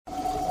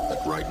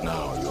right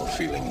now you're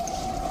feeling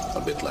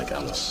a bit like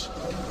Alice.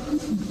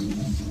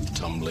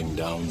 Tumbling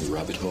down the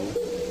rabbit hole?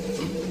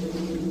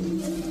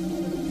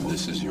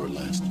 This is your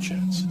last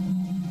chance.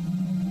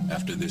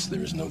 After this,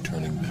 there is no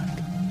turning back.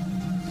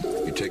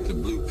 You take the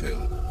blue pill.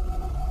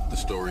 The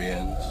story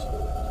ends.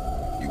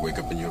 You wake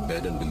up in your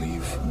bed and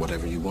believe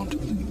whatever you want to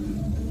believe.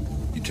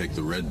 You take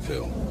the red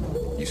pill.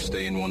 You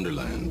stay in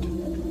Wonderland.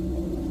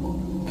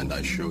 And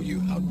I show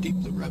you how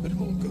deep the rabbit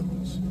hole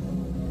goes.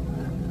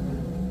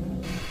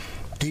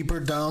 Deeper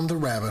Down the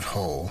Rabbit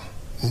Hole.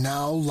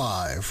 Now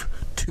live.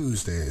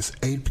 Tuesdays,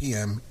 8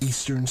 p.m.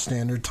 Eastern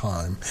Standard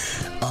Time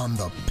on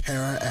the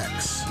Para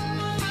X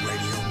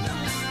Radio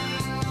Network.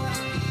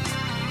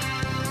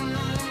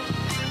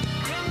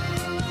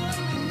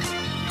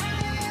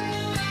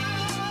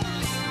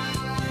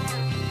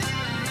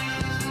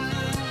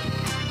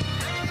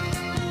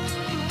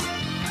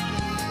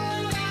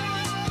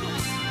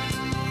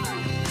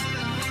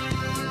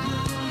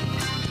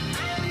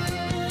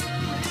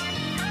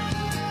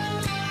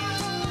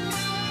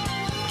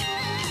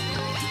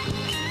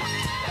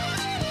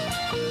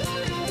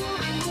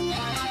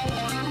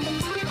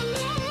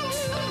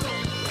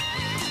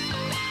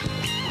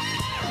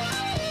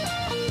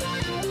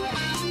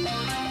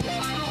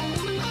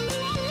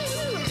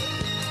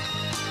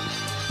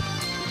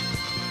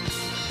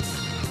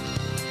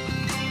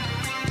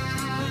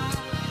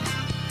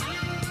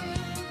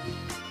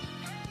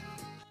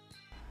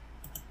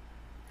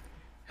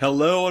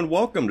 Hello and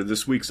welcome to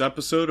this week's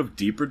episode of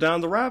Deeper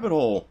Down the Rabbit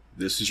Hole.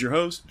 This is your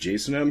host,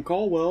 Jason M.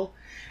 Caldwell,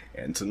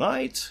 and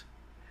tonight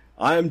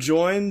I am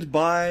joined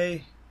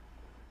by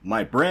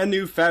my brand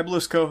new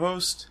fabulous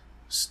co-host,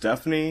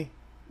 Stephanie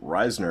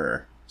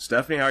Reisner.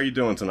 Stephanie, how are you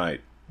doing tonight?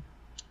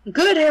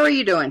 Good, how are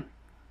you doing?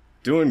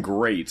 Doing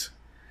great.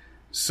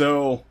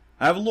 So,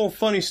 I have a little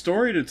funny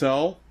story to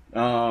tell,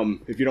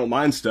 if you don't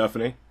mind,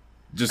 Stephanie.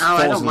 Just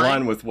falls in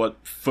line with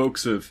what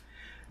folks have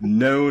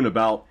known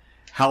about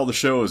how the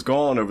show has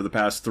gone over the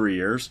past 3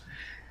 years.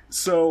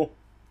 So,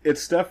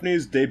 it's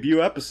Stephanie's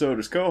debut episode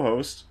as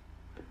co-host,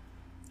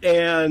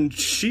 and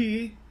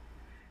she,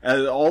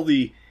 all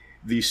the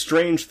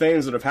strange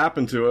things that have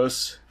happened to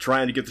us,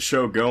 trying to get the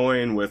show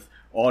going with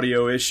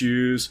audio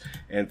issues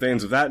and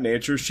things of that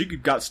nature, she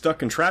got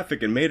stuck in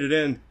traffic and made it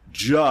in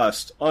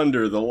just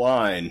under the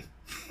line.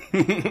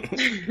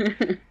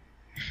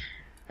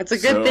 That's a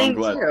good thing,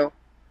 too.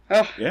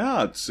 Oh.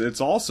 Yeah,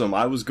 it's awesome.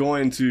 I was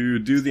going to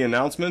do the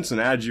announcements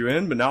and add you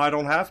in, but now I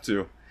don't have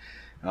to.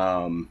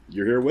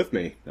 You're here with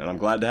me, and I'm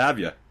glad to have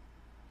you.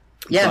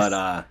 Yes. But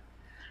I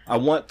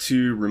want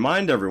to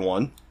remind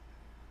everyone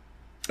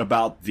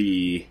about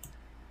the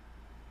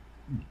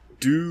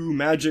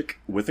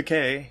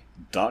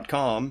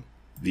DoMagic.com,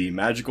 the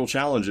magical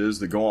challenges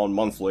that go on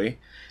monthly.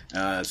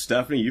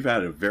 Stephanie, you've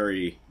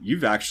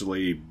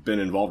actually been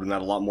involved in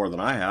that a lot more than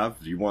I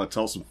have. Do you want to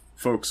tell some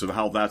folks of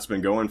how that's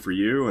been going for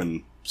you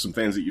and some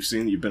things that you've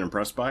seen that you've been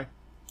impressed by?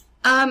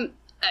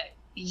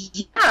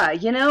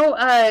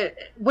 Yeah,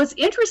 what's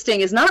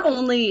interesting is not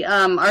only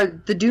are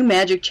the Do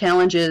Magic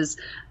challenges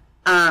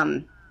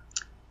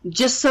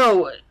just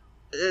so,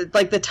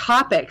 like the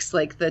topics,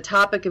 like the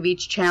topic of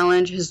each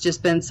challenge has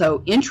just been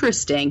so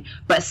interesting,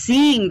 but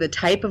seeing the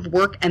type of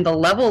work and the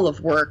level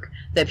of work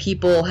that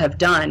people have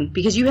done,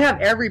 because you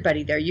have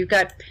everybody there. You've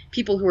got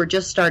people who are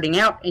just starting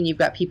out, and you've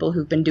got people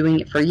who've been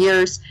doing it for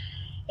years.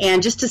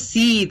 And just to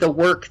see the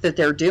work that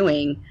they're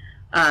doing,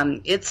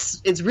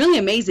 it's really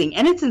amazing,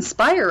 and it's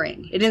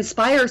inspiring. It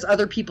inspires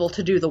other people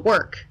to do the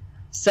work.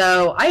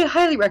 So I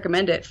highly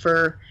recommend it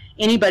for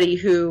anybody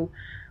who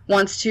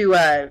wants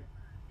to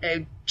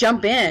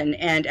jump in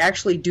and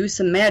actually do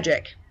some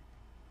magic.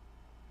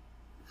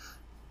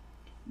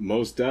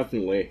 Most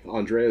definitely.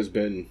 Andre has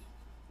been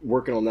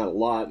working on that a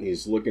lot, and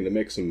he's looking to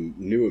make some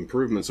new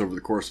improvements over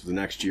the course of the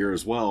next year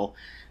as well.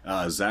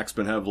 Zach's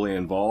been heavily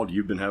involved.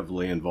 You've been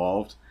heavily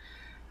involved.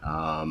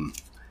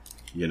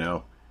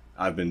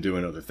 I've been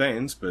doing other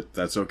things, but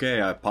that's okay.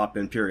 I pop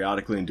in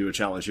periodically and do a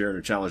challenge here and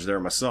a challenge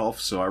there myself,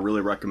 so I really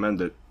recommend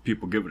that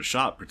people give it a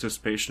shot.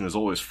 Participation is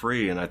always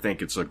free, and I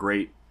think it's a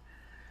great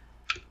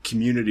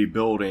community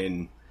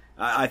building.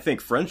 I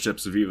think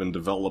friendships have even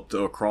developed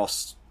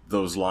across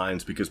those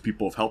lines because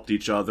people have helped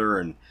each other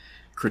and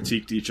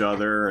critiqued each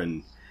other,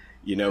 and,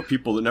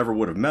 people that never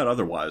would have met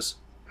otherwise.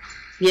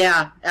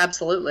 Yeah,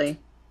 absolutely.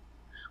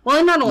 Well,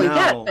 and not only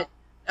that, but...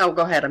 Oh,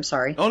 go ahead. I'm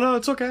sorry. Oh, no,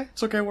 it's okay.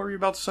 It's okay. What were you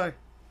about to say?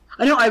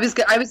 Oh, no, I was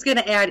going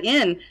to add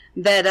in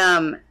that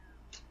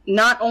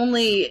not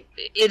only...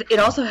 It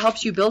also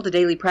helps you build a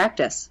daily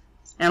practice.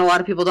 And a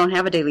lot of people don't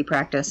have a daily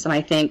practice. And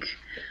I think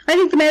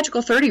the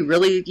Magical 30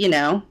 really,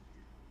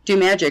 Do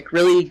Magic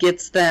really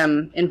gets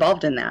them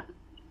involved in that.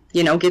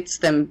 Gets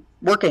them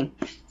working.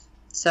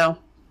 So...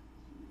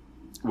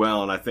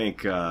 Well, and I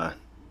think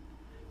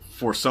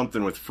for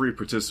something with free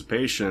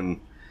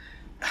participation...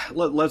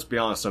 Let's be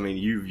honest. I mean,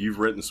 you've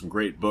written some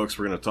great books.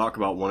 We're going to talk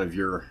about one of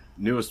your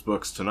newest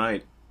books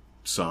tonight,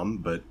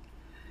 but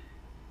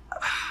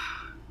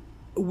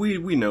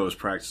we know as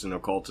practicing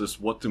occultists,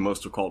 what do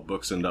most occult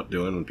books end up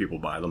doing when people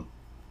buy them?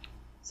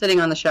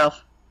 Sitting on the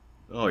shelf.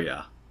 Oh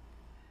yeah,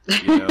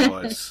 You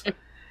know,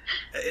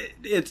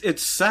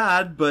 it's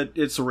sad, but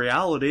it's a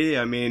reality.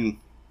 I mean,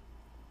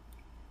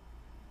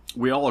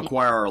 we all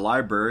acquire our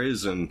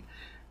libraries, and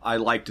I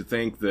like to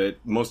think that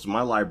most of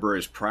my library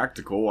is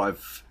practical. I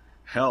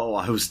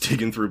was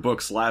digging through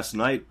books last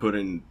night,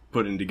 putting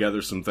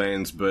together some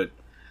things, but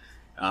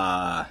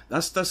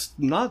that's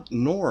not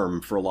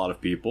norm for a lot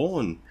of people,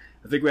 and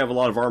I think we have a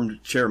lot of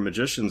armchair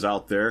magicians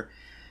out there.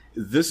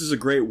 This is a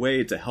great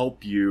way to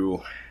help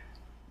you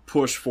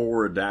push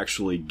forward to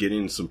actually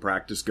getting some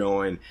practice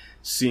going,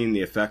 seeing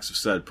the effects of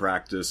said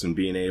practice, and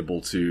being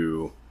able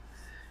to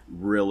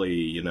really,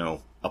 you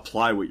know,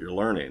 apply what you're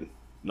learning.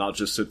 Not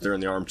just sit there in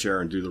the armchair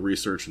and do the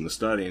research and the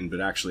studying, but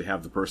actually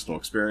have the personal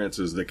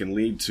experiences that can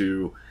lead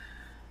to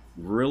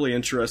really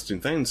interesting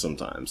things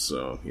sometimes.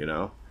 So, you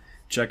know,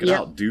 check it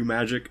out,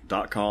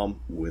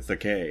 domagic.com with a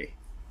K.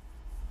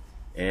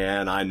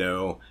 And I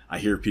know, I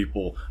hear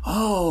people,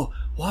 oh,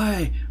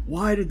 why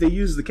did they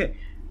use the K?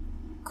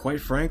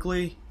 Quite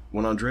frankly,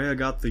 when Andrea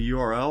got the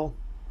URL,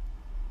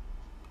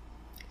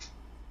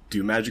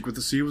 Do Magic with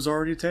the C was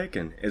already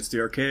taken. It's the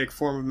archaic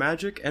form of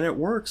magic, and it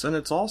works, and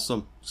it's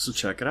awesome. So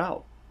check it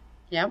out.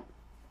 Yep.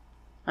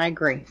 I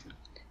agree.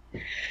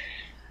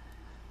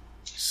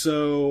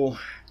 So,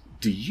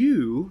 do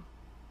you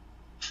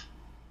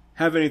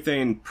have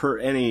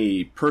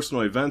any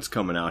personal events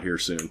coming out here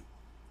soon?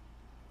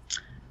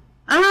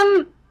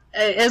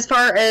 As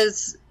far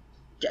as,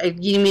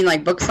 you mean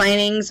like book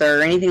signings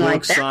or anything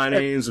like that? Book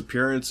signings,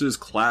 appearances,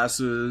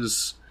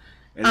 classes,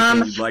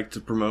 anything you'd like to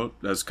promote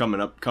that's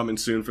coming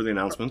soon for the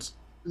announcements?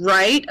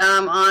 Right.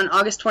 On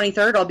August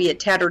 23rd, I'll be at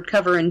Tattered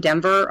Cover in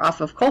Denver off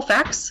of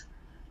Colfax,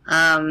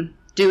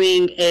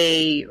 doing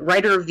a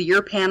Writer of the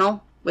Year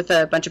panel with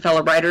a bunch of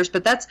fellow writers,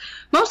 but that's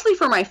mostly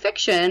for my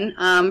fiction.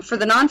 For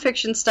the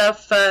nonfiction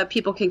stuff,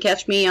 people can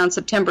catch me on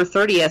September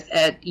 30th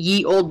at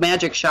Ye Old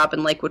Magic Shop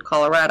in Lakewood,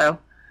 Colorado.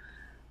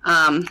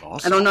 Awesome.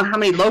 I don't know how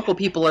many local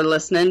people are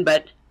listening,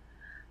 but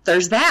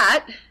there's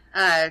that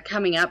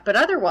coming up. But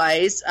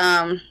otherwise,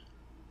 I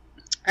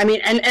mean,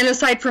 and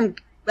aside from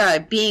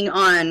being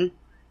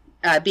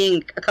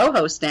a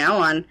co-host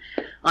now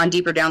on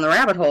Deeper Down the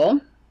Rabbit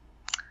Hole,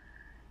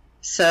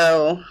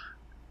 so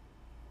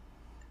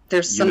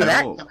there's some of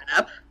that coming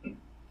up.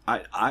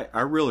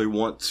 I really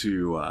want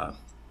to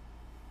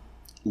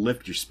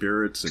lift your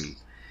spirits and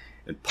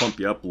pump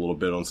you up a little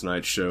bit on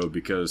tonight's show,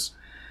 because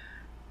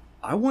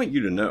I want you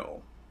to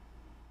know,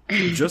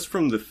 just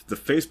from the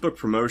Facebook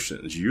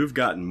promotions, you've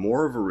gotten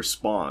more of a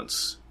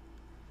response.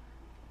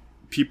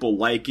 People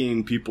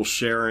liking, people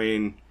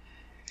sharing,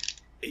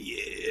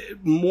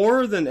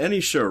 more than any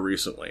show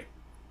recently.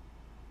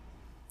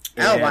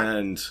 Oh,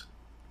 and, wow.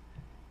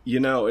 You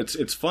know,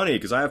 it's funny,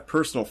 because I have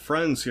personal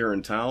friends here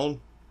in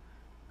town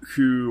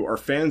who are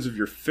fans of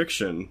your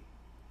fiction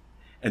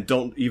and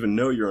don't even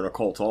know you're an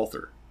occult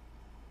author.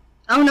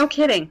 Oh, no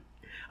kidding.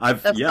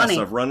 Funny.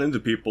 I've run into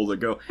people that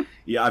go,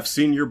 yeah, I've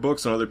seen your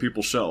books on other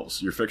people's shelves,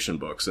 your fiction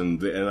books,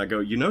 and I go,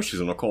 you know, she's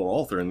an occult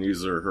author, and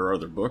these are her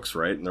other books,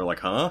 right? And they're like,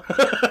 huh?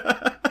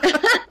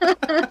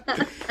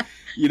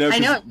 You know, I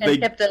know, they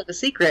kept the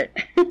secret.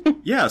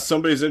 Yeah,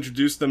 somebody's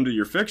introduced them to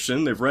your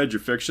fiction, they've read your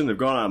fiction, they've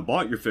gone out and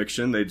bought your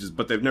fiction,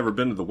 but they've never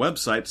been to the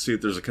website to see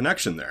if there's a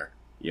connection there,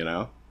 you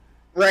know?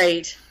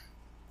 Right.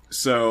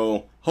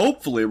 So,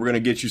 hopefully we're going to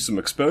get you some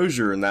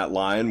exposure in that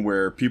line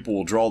where people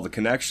will draw the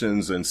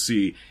connections and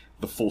see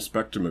the full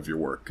spectrum of your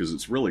work, because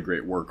it's really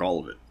great work, all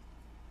of it.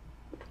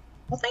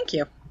 Well, thank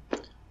you.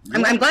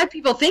 I'm glad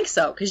people think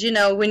so, because, you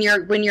know, when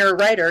you're a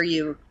writer,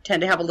 you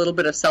tend to have a little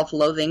bit of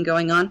self-loathing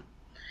going on.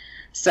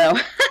 So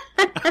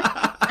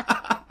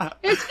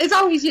it's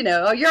always, you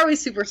know, you're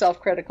always super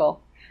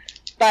self-critical.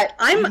 But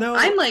I'm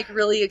like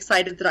really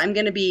excited that I'm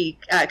going to be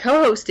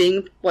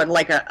co-hosting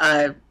like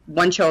a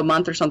one show a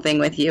month or something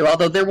with you.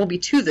 Although there will be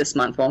 2 this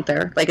month, won't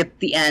there? Like at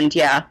the end,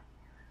 yeah,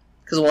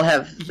 because we'll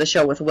have the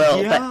show with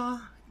Will. Yeah.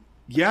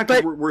 Yeah,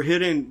 because we're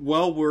hitting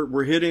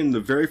the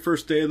very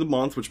first day of the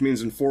month, which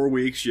means in 4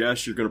 weeks,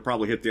 yes, you're going to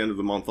probably hit the end of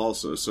the month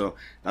also. So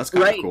that's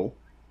kind of cool.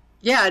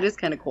 Yeah, it is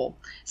kind of cool.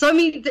 So I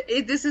mean,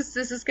 this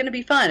is going to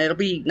be fun. It'll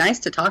be nice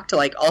to talk to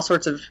like all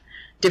sorts of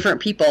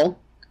different people,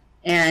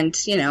 and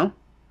you know,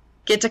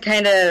 get to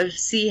kind of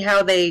see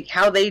how they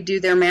do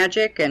their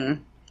magic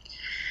and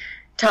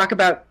talk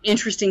about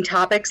interesting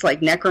topics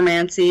like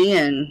necromancy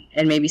and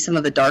maybe some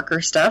of the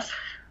darker stuff,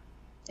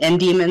 and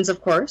demons,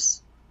 of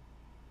course.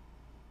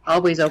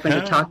 Always open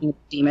to talking to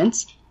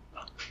demons.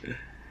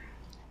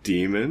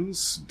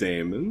 Daemons,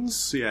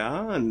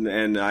 yeah,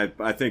 and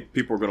I think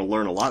people are going to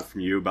learn a lot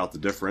from you about the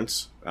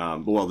difference.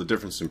 Well, the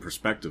difference in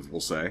perspective, we'll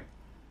say.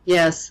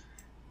 Yes.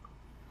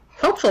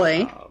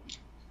 Hopefully.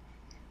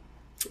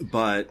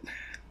 But,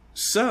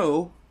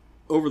 so,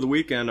 over the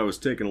weekend I was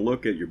taking a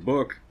look at your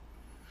book.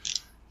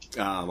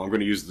 I'm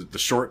going to use the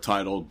short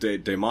title,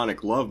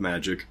 Demonic Love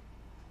Magic.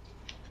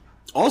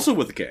 Also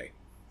with a K.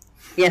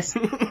 Yes.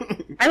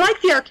 I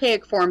like the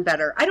archaic form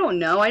better. I don't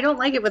know. I don't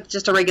like it with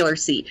just a regular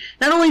C.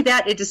 Not only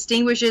that, it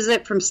distinguishes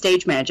it from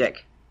stage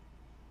magic.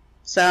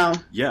 So.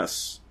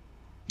 Yes.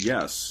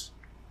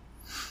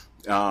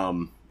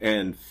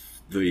 And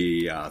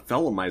the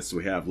Thelemites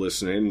we have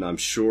listening, I'm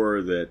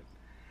sure that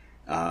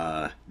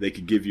they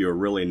could give you a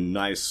really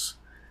nice,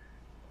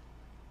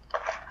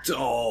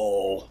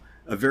 a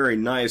very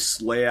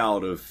nice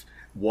layout of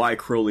why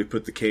Crowley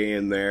put the K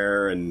in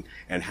there and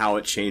how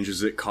it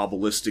changes it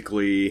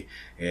Kabbalistically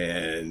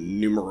and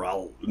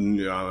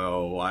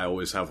No, I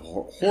always have a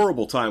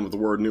horrible time with the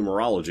word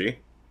numerology,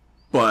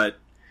 but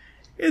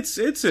it's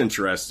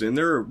interesting.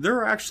 There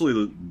are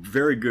actually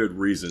very good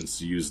reasons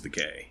to use the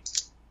K.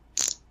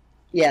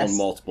 Yes. On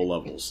multiple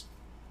levels.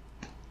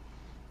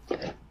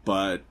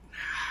 But,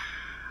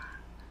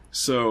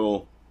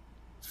 so,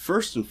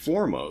 first and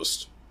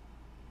foremost,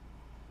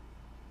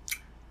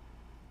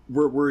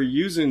 we're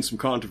using some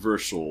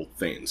controversial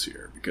things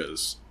here,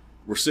 because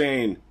we're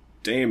saying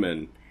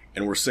Daemon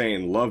and we're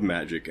saying love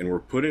magic, and we're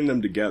putting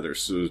them together.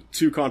 So,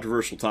 two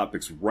controversial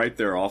topics right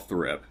there off the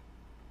rip.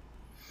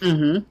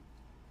 Mm-hmm.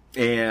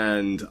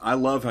 And I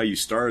love how you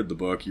started the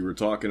book. You were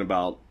talking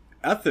about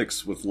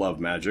ethics with love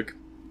magic.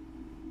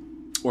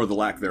 Or the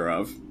lack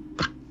thereof.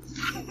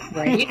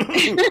 Right.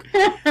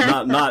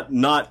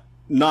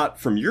 not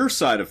from your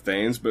side of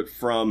things, but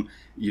from,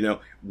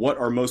 what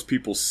are most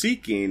people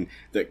seeking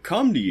that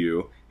come to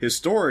you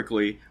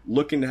historically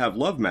looking to have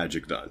love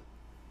magic done?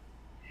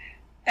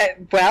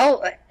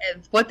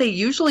 What they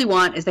usually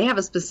want is they have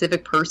a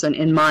specific person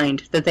in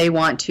mind that they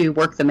want to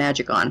work the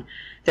magic on.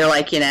 They're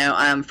like,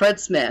 Fred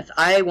Smith.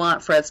 I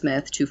want Fred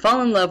Smith to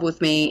fall in love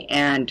with me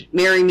and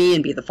marry me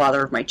and be the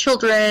father of my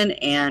children.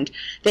 And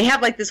they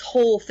have like this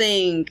whole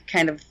thing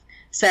kind of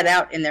set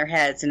out in their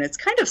heads. And it's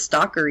kind of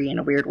stalkery in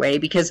a weird way,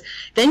 because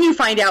then you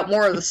find out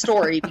more of the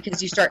story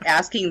because you start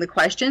asking the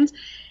questions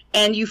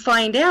and you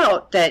find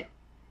out that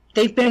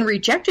they've been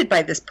rejected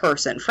by this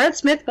person. Fred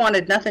Smith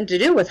wanted nothing to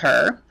do with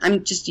her.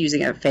 I'm just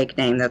using a fake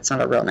name. That's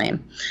not a real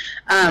name.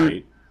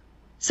 Right.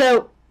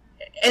 So,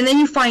 and then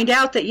you find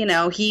out that,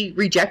 he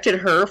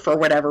rejected her for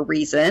whatever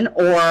reason.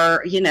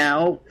 Or,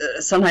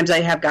 sometimes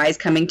I have guys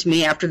coming to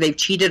me after they've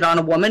cheated on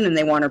a woman and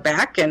they want her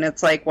back. And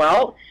it's like,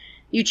 well,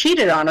 you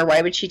cheated on her.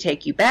 Why would she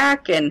take you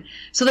back? And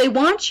so they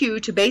want you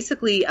to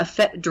basically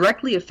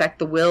directly affect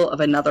the will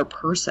of another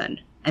person.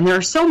 And there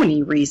are so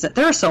many reasons.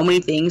 There are so many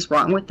things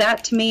wrong with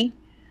that to me.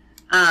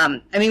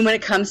 When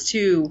it comes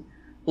to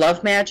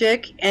love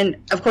magic, and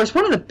of course,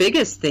 one of the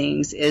biggest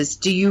things is,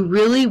 do you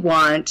really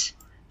want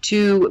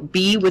to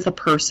be with a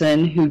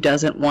person who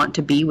doesn't want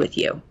to be with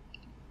you?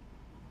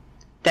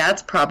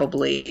 That's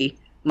probably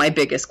my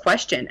biggest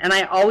question. And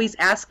I always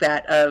ask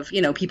that of,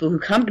 people who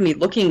come to me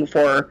looking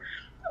for,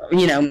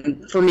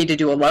 for me to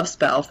do a love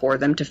spell for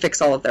them to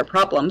fix all of their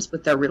problems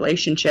with their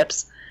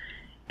relationships.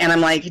 And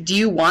I'm like, do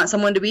you want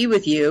someone to be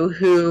with you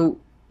who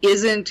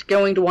isn't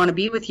going to want to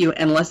be with you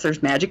unless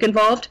there's magic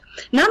involved?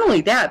 Not only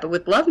that, but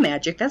with love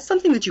magic, that's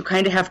something that you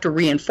kind of have to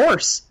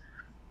reinforce.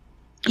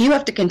 You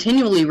have to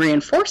continually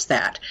reinforce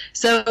that.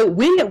 So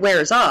when it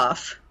wears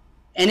off,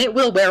 and it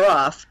will wear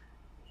off,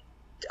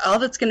 all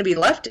that's going to be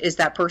left is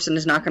that person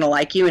is not going to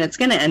like you, and it's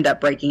going to end up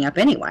breaking up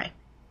anyway.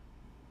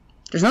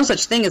 There's no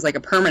such thing as like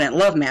a permanent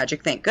love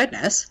magic, thank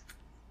goodness.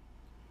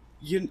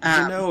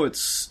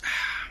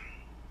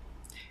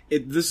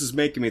 This is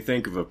making me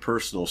think of a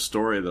personal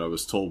story that I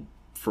was told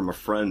from a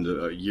friend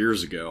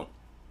years ago,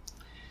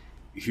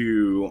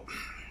 who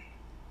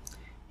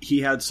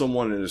he had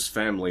someone in his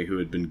family who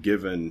had been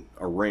given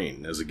a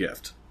ring as a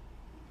gift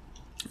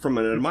from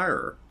an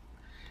admirer,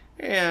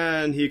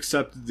 and he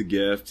accepted the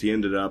gift. He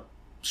ended up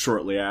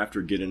shortly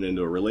after getting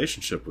into a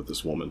relationship with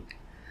this woman,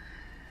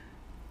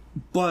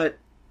 but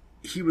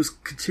he was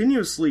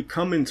continuously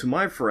coming to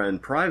my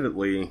friend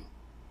privately.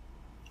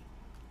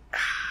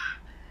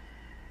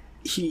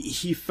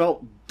 He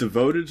felt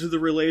devoted to the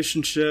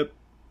relationship,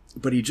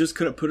 but he just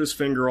couldn't put his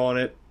finger on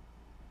it.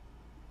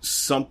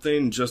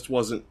 Something just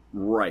wasn't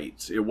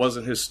right. It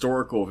wasn't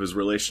historical of his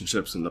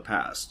relationships in the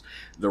past.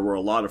 There were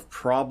a lot of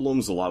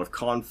problems, a lot of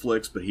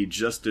conflicts, but he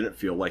just didn't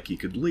feel like he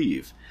could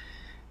leave.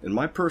 And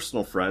my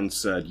personal friend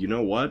said, you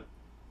know what?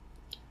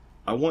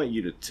 I want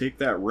you to take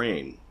that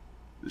ring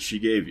that she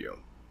gave you.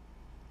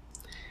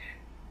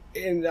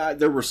 And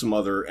there were some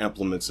other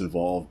implements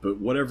involved, but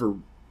whatever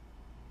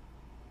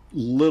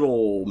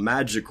little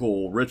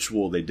magical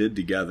ritual they did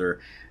together,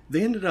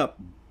 they ended up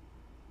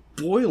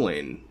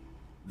boiling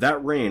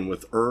that ring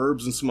with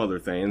herbs and some other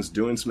things,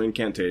 doing some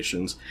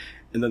incantations,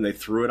 and then they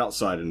threw it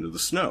outside into the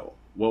snow.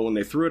 Well, when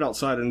they threw it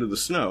outside into the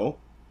snow,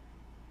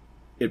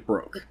 it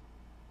broke.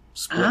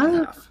 Split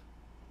in half.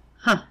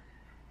 Huh.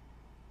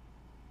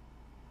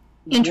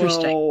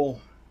 Interesting. Well,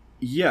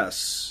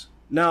 yes.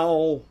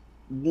 Now,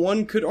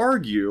 one could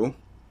argue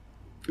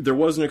there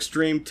was an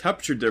extreme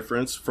temperature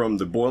difference from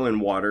the boiling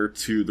water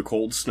to the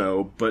cold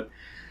snow, but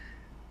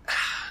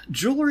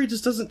jewelry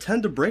just doesn't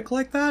tend to break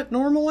like that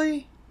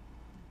normally.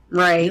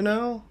 Right.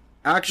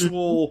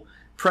 Actual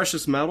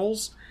precious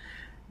metals.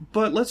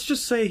 But let's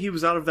just say he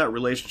was out of that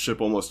relationship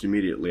almost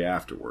immediately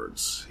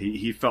afterwards.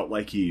 He felt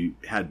like he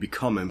had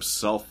become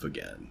himself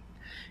again.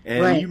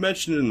 And right. You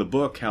mentioned in the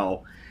book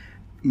how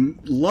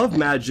love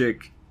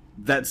magic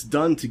that's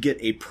done to get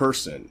a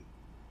person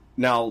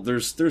Now,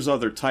 there's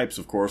other types,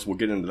 of course. We'll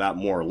get into that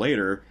more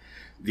later.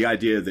 The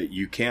idea that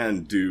you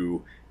can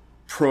do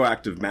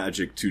proactive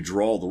magic to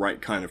draw the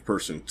right kind of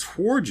person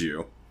towards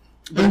you.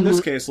 But in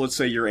this case, let's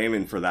say you're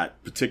aiming for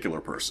that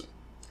particular person.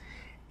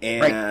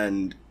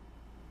 And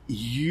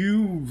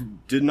you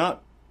did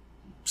not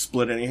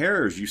split any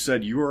hairs. You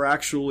said you were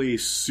actually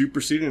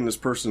superseding this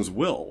person's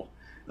will.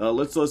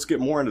 Let's get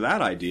more into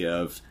that idea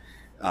of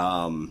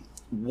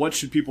what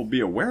should people be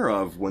aware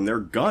of when they're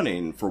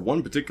gunning for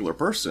one particular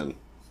person.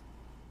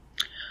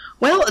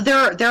 Well, there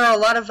are a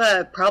lot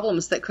of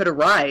problems that could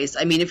arise.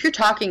 I mean, if you're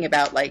talking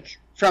about like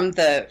from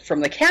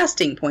the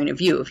casting point of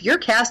view, if you're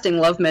casting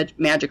love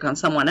magic on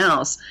someone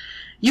else,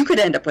 you could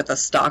end up with a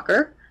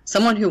stalker,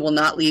 someone who will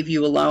not leave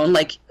you alone.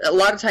 Like, a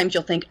lot of times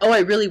you'll think, oh, I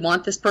really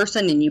want this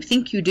person, and you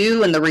think you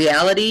do, and the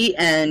reality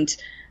and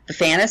the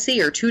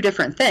fantasy are two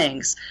different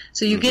things.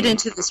 So you get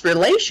into this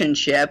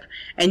relationship,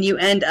 and you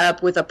end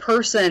up with a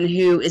person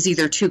who is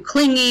either too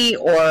clingy,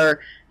 or,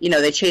 you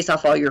know, they chase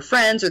off all your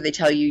friends, or they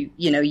tell you,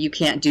 you know, you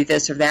can't do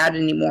this or that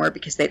anymore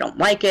because they don't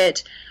like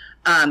it.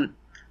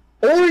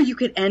 Or you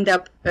could end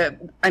up,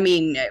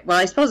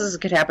 I suppose this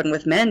could happen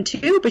with men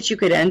too, but you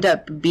could end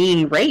up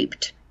being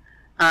raped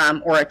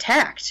or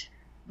attacked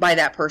by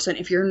that person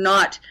if you're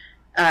not,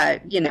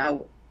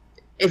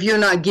 if you're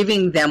not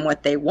giving them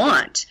what they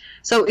want.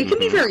 So it can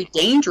be very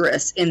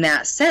dangerous in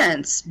that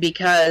sense,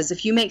 because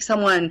if you make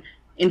someone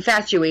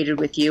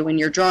infatuated with you and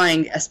you're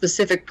drawing a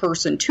specific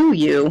person to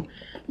you,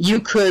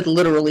 you could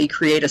literally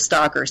create a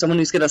stalker, someone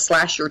who's going to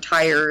slash your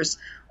tires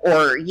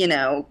or, you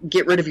know,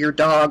 get rid of your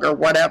dog or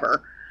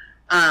whatever.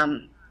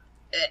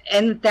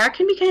 And that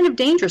can be kind of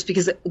dangerous,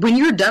 because when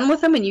you're done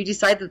with them and you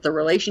decide that the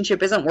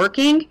relationship isn't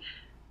working,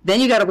 then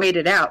you got to wait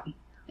it out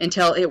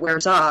until it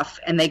wears off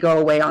and they go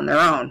away on their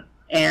own.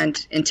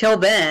 And until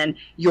then,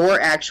 you're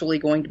actually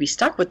going to be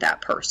stuck with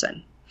that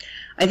person.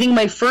 I think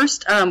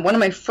one of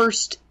my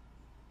first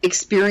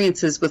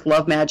experiences with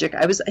love magic,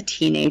 I was a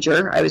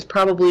teenager. I was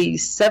probably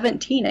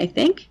 17, I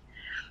think.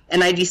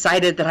 And I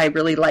decided that I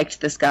really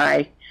liked this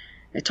guy,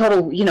 a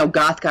total, you know,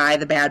 goth guy,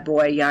 the bad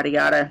boy, yada,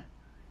 yada.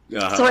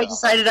 So I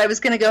decided I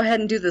was going to go ahead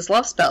and do this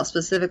love spell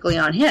specifically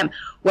on him.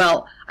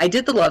 Well, I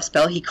did the love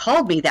spell. He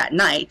called me that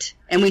night,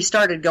 and we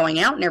started going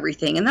out and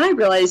everything. And then I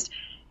realized,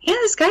 yeah,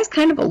 this guy's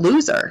kind of a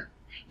loser,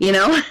 you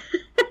know?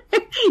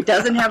 He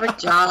doesn't have a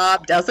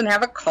job, doesn't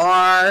have a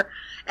car,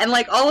 and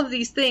like all of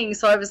these things.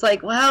 So I was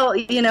like, well,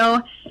 you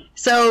know,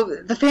 so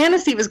the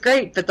fantasy was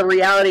great, but the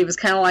reality was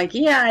kind of like,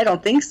 yeah, I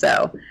don't think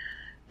so.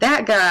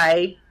 That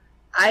guy,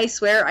 I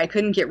swear I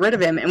couldn't get rid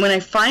of him. And when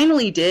I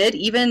finally did,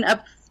 even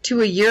up to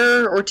a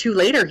year or two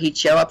later, he'd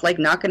show up like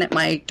knocking at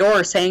my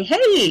door saying,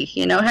 hey,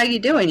 you know, how you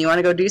doing? You want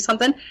to go do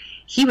something?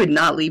 He would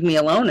not leave me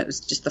alone. It was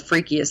just the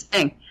freakiest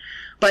thing.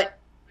 But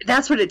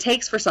that's what it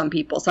takes for some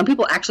people. Some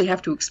people actually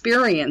have to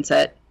experience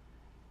it.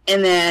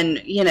 And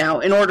then, you know,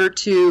 in order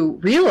to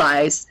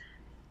realize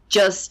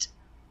just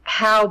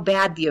how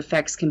bad the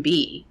effects can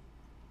be,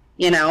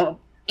 you know.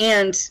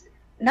 And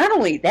not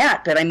only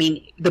that, but I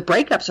mean, the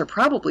breakups are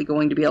probably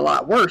going to be a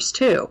lot worse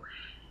too.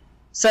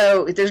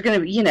 So there's going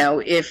to be, you know,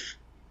 if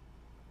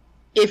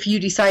you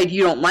decide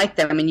you don't like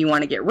them and you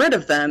want to get rid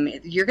of them,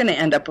 you're going to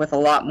end up with a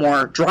lot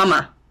more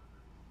drama,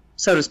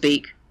 so to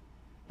speak,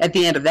 at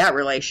the end of that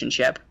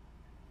relationship.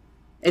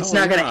 It's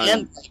not going to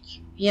end,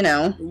 you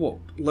know.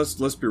 Well,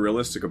 let's be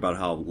realistic about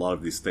how a lot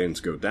of these things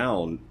go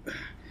down.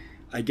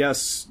 I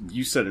guess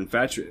you said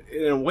infatuation.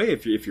 In a way,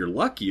 if you're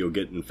lucky, you'll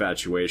get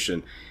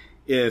infatuation.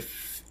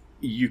 If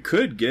you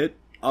could get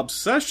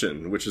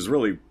obsession, which is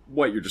really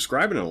what you're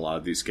describing in a lot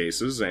of these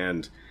cases,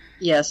 and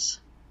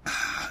yes.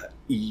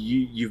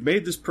 You've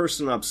made this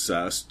person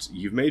obsessed,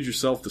 you've made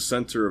yourself the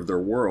center of their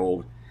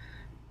world,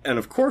 and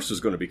of course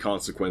there's going to be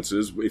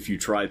consequences if you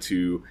try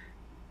to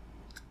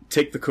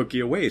take the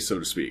cookie away, so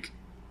to speak.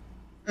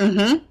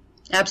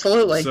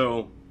 Absolutely.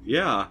 So,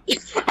 yeah.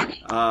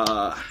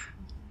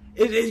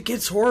 It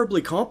gets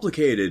horribly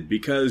complicated,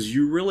 because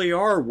you really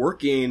are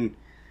working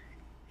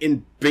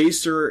in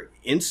baser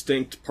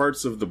instinct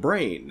parts of the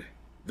brain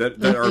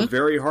that are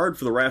very hard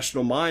for the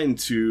rational mind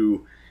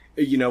to,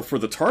 you know, for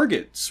the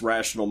target's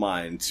rational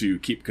mind to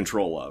keep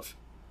control of.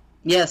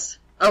 Yes.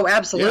 Oh,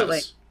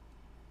 absolutely.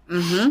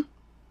 Yes.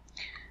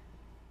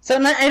 So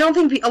I don't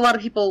think a lot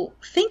of people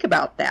think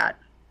about that.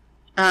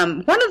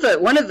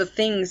 One of the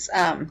things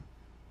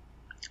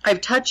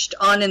I've touched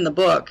on in the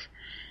book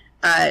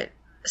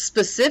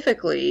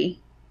specifically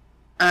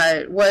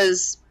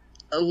was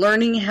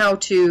learning how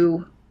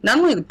to not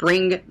only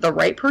bring the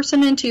right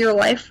person into your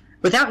life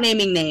without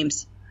naming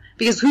names,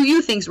 because who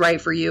you think's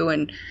right for you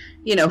and,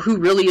 you know, who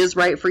really is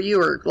right for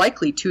you are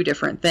likely two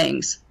different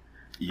things.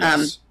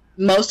 Yes.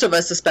 Most of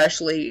us,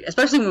 especially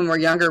when we're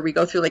younger, we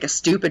go through like a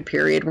stupid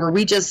period where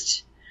we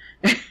just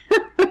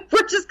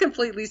we're just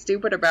completely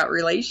stupid about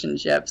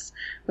relationships.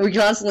 We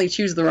constantly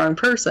choose the wrong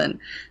person.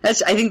 I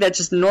think that's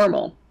just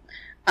normal.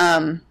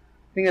 I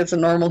think that's a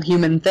normal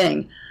human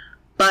thing.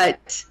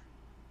 But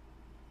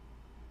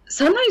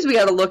sometimes we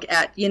got to look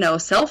at, you know,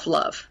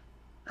 self-love.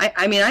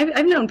 I mean,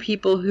 I've known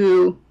people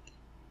who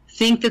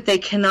think that they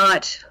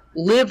cannot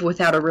live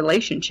without a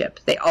relationship.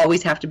 They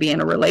always have to be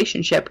in a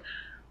relationship,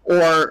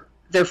 or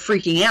they're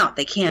freaking out.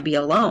 They can't be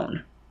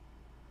alone.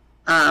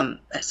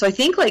 So I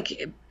think,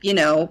 like, you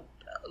know,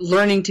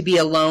 learning to be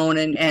alone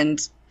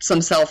and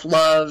some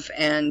self-love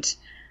and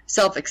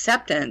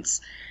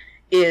self-acceptance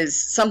is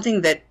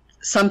something that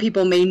some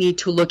people may need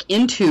to look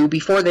into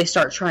before they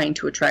start trying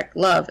to attract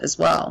love as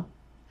well.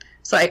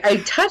 So I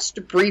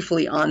touched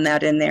briefly on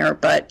that in there,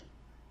 but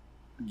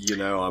you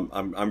know,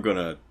 I'm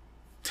gonna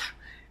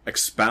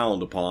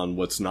expound upon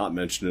what's not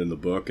mentioned in the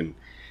book, and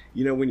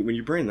you know, when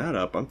you bring that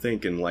up, I'm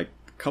thinking, like,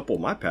 a couple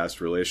of my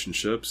past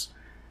relationships,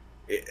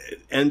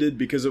 it ended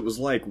because it was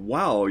like,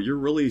 wow, you're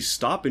really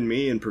stopping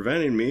me and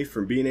preventing me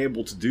from being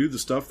able to do the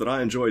stuff that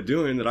I enjoy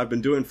doing that I've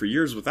been doing for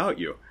years without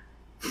you.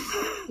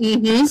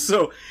 Mm-hmm.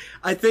 So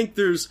I think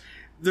there's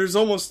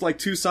almost like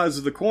two sides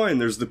of the coin.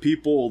 There's the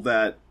people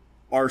that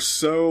are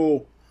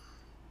so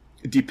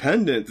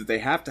dependent that they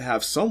have to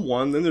have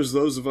someone. Then there's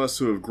those of us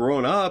who have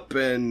grown up,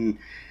 and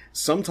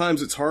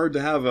sometimes it's hard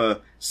to have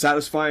a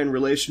satisfying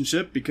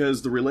relationship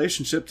because the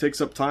relationship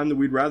takes up time that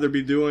we'd rather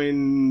be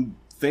doing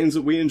things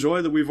that we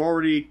enjoy that we've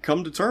already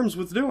come to terms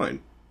with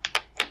doing.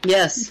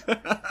 Yes.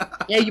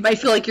 Yeah, you might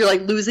feel like you're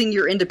like losing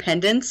your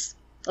independence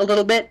a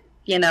little bit,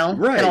 you know?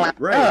 Right,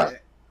 right.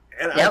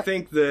 And yep. I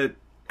think that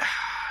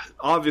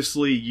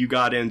obviously you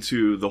got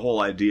into the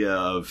whole idea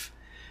of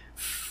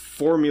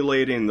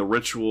formulating the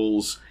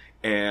rituals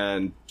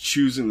and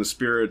choosing the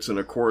spirits in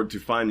accord to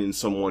finding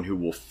someone who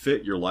will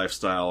fit your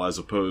lifestyle as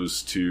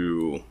opposed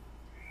to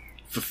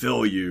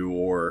fulfill you,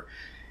 or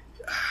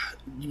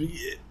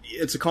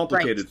it's a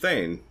complicated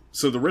thing.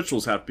 So the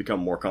rituals have to become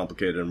more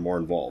complicated and more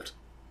involved.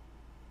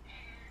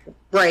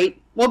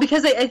 Right. Well,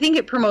 because I think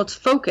it promotes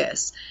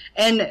focus.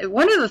 And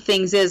one of the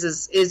things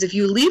is if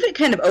you leave it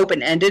kind of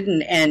open-ended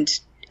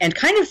and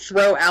kind of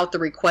throw out the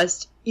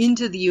request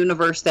into the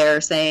universe there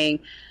saying,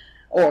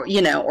 or,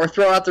 you know, or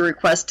throw out the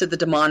request to the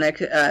demonic,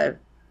 the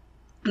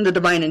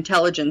divine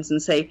intelligence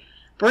and say,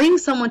 bring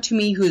someone to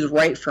me who's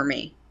right for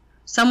me.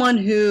 Someone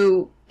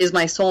who is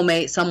my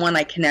soulmate, someone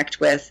I connect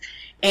with.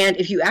 And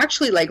if you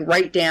actually, like,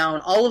 write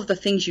down all of the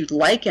things you'd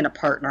like in a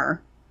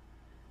partner,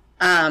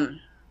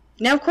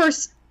 now, of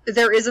course,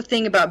 there is a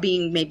thing about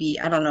being maybe,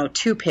 I don't know,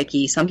 too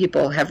picky. Some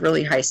people have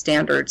really high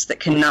standards that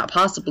cannot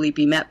possibly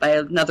be met by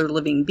another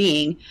living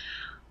being.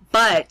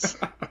 But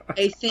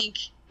I think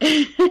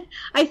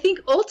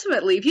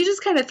ultimately, if you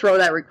just kind of throw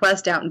that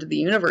request out into the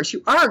universe,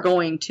 you are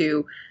going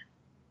to,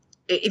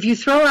 if you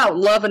throw out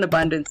love and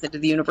abundance into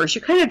the universe,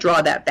 you kind of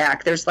draw that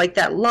back. There's like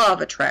that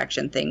love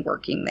attraction thing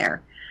working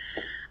there.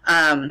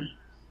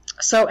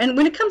 So, and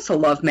when it comes to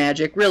love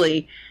magic,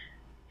 really,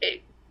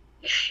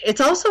 it's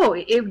also,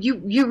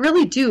 you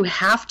really do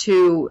have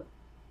to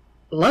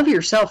love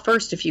yourself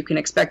first if you can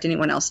expect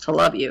anyone else to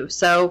love you.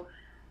 So,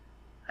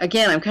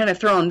 again, I'm kind of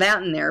throwing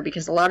that in there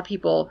because a lot of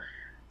people,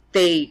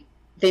 they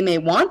may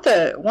want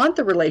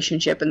the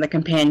relationship and the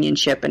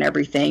companionship and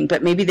everything,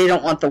 but maybe they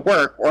don't want the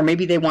work, or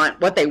maybe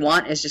what they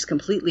want is just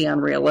completely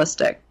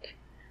unrealistic.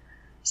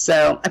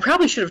 So I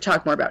probably should have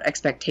talked more about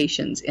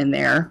expectations in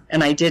there,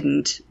 and I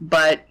didn't,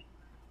 but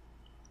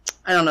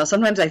I don't know.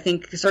 Sometimes I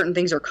think certain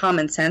things are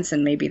common sense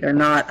and maybe they're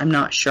not. I'm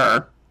not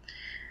sure.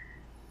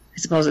 I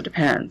suppose it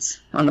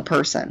depends on the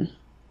person.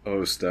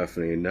 Oh,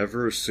 Stephanie,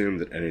 never assume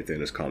that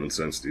anything is common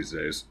sense these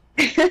days.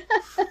 I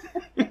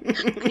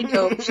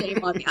know,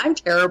 shame on me. I'm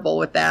terrible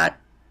with that.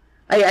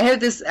 I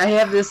have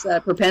this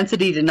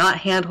propensity to not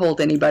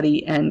handhold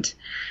anybody, and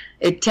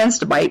it tends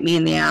to bite me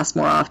in the ass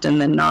more often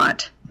than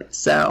not.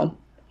 So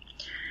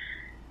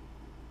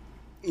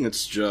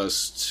it's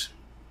just,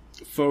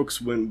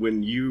 folks,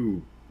 when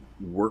you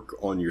work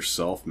on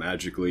yourself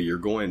magically, you're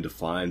going to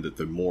find that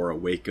the more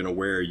awake and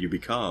aware you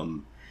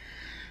become,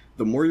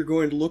 the more you're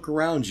going to look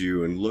around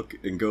you and look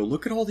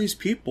at all these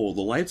people.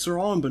 The lights are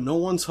on, but no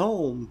one's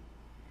home.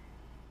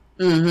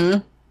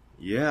 Mm-hmm.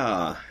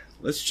 Yeah,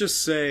 let's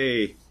just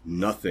say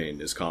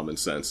nothing is common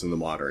sense in the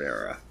modern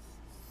era.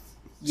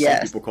 Yes.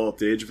 Some people call it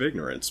the age of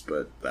ignorance,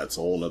 but that's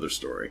a whole other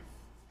story.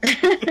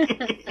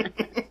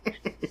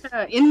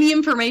 In the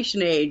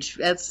information age,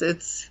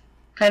 it's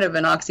kind of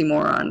an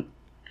oxymoron.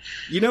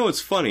 You know,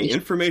 it's funny.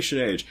 Information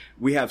age.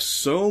 We have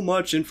so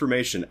much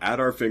information at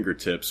our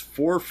fingertips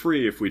for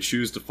free if we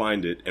choose to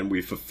find it, and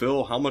we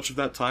fulfill how much of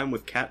that time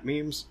with cat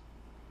memes?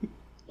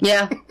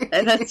 Yeah,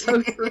 and that's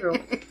so true.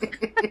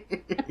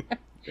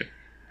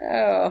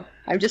 Oh,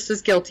 I'm just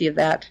as guilty of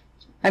that.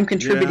 I'm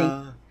contributing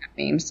to cat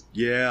memes.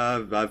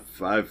 Yeah,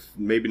 I've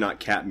maybe not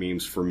cat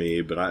memes for me,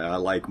 but I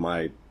like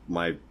my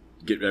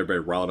get everybody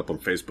riled up on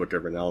Facebook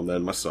every now and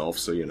then myself,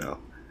 so you know.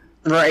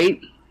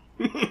 Right.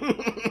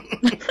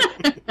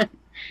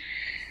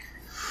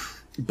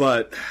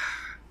 But,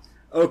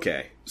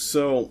 okay,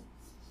 so,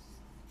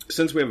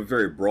 since we have a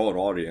very broad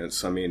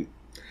audience, I mean,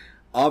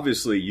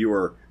 obviously you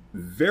are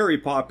very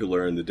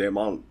popular in the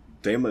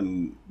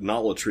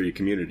demonolatry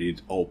community.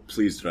 Oh,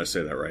 please, did I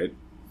say that right?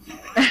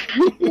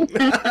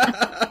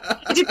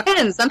 It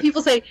depends. Some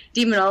people say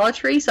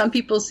demonolatry, some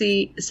people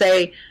say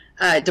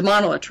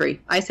demonolatry.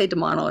 I say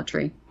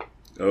demonolatry.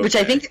 Okay. Which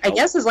I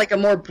guess is like a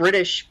more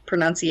British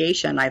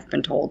pronunciation, I've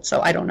been told,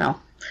 so I don't know.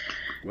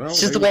 Well, it's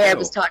just the way I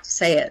was taught to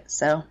say it,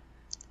 so.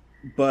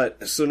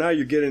 But, so now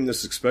you're getting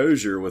this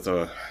exposure with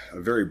a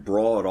very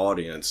broad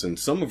audience, and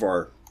some of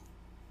our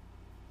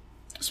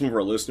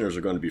listeners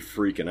are going to be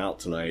freaking out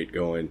tonight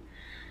going,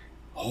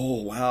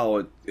 oh,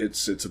 wow,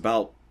 it's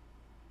about,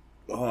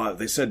 oh,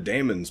 they said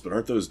daemons, but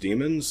aren't those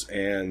demons?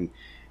 And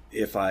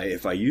if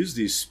I use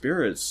these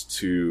spirits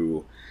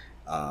to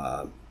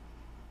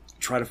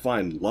try to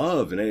find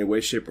love in any way,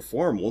 shape, or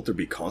form, won't there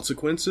be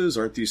consequences?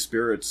 Aren't these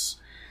spirits...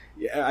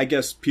 Yeah, I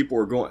guess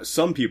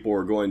some people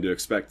are going to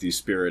expect these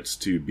spirits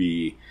to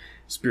be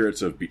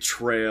spirits of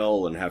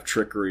betrayal and have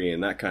trickery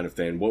and that kind of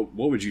thing. What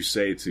would you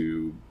say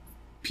to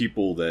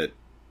people that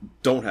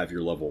don't have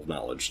your level of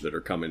knowledge, that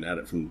are coming at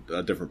it from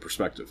a different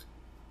perspective?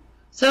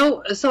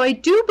 So I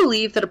do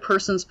believe that a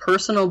person's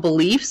personal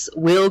beliefs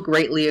will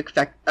greatly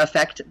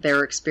affect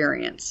their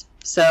experience.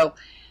 So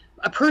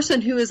a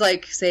person who is,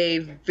 like, say,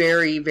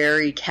 very,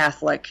 very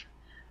Catholic,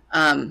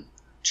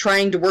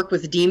 trying to work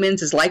with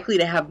demons is likely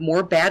to have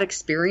more bad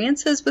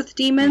experiences with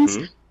demons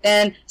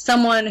than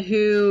someone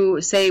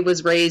who, say,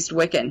 was raised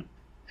Wiccan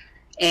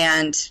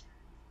and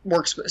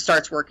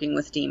starts working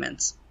with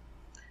demons.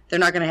 They're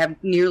not going to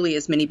have nearly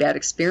as many bad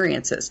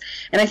experiences.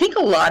 And I think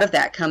a lot of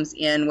that comes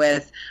in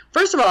with,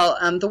 first of all,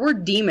 the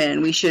word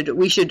demon, we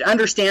should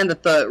understand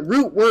that the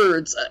root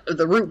words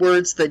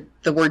that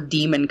the word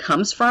demon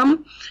comes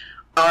from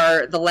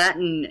are the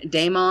Latin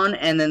daemon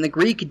and then the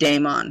Greek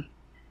daemon.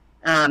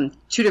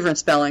 Two different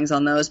spellings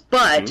on those,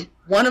 but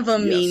one of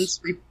them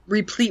means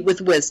replete with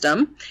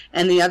wisdom,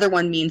 and the other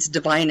one means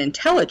divine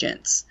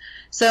intelligence.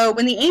 So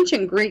when the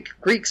ancient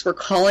Greeks were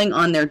calling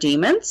on their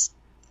demons,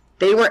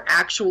 they were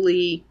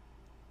actually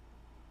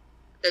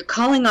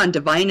calling on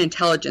divine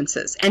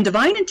intelligences. And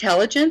divine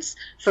intelligence,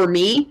 for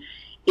me,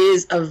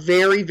 is a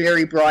very,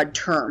 very broad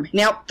term.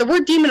 Now, the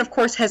word demon, of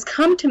course, has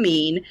come to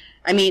mean,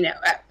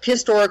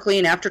 historically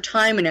and after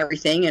time and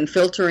everything, and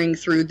filtering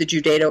through the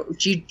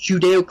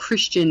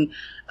Judeo-Christian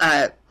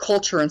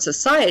culture and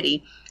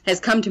society, has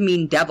come to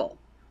mean devil,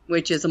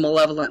 which is a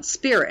malevolent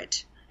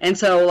spirit. And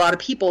so a lot of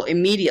people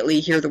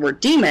immediately hear the word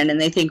demon and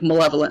they think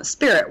malevolent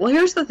spirit. Well,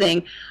 here's the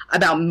thing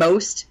about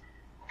most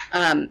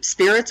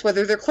spirits,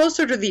 whether they're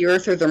closer to the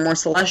earth or they're more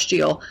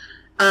celestial,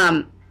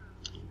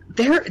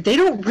 they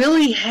don't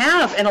really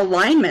have an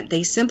alignment.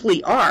 They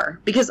simply are,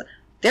 because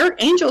their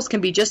angels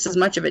can be just as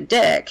much of a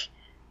dick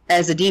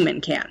as a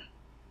demon can.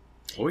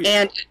 Oh,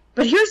 yeah.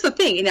 But here's the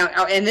thing,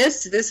 and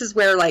this is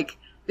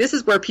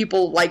where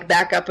people like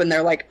back up and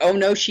they're like, oh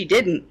no, she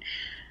didn't.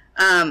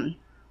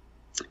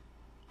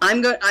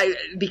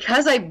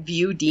 Because I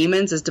view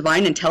demons as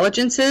divine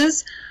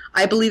intelligences,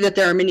 I believe that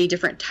there are many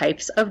different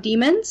types of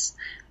demons,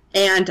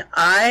 and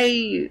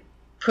I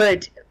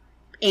put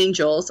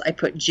angels, I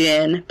put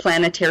jinn,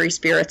 planetary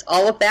spirits,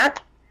 all of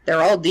that,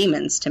 they're all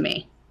demons to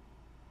me.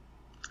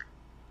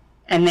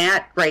 And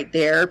that right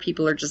there,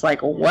 people are just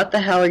like, well, what the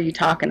hell are you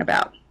talking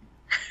about?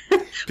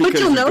 But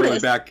you'll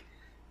notice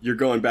you're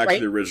going back to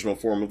the original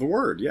form of the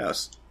word,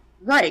 yes.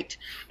 Right.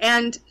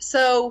 And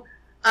so,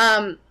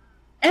 and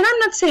I'm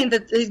not saying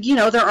that,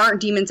 there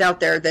aren't demons out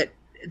there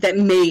that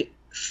may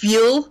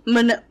feel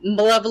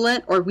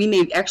malevolent, or we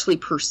may actually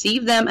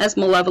perceive them as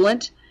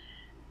malevolent.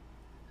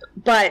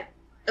 But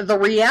the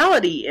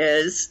reality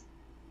is,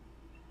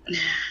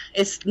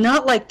 it's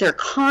not like they're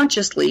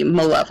consciously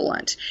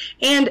malevolent.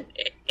 And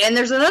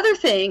there's another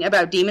thing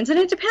about demons, and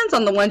it depends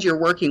on the ones you're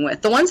working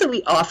with. The ones that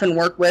we often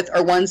work with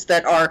are ones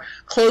that are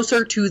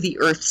closer to the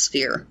Earth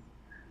sphere,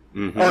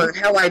 or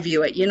how I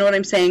view it. You know what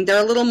I'm saying?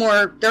 They're a little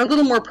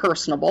more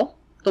personable.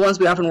 The ones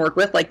we often work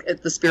with, like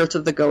the spirits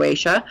of the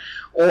Goetia,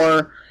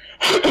 or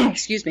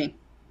excuse me,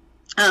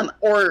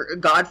 or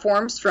god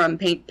forms from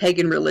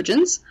pagan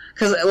religions.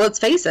 Because let's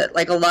face it,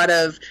 like a lot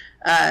of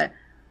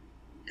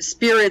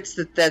spirits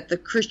that the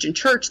Christian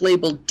church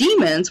labeled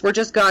demons were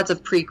just gods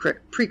of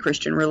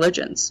pre-Christian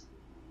religions.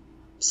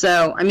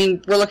 So,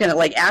 we're looking at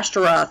like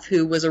Ashtaroth,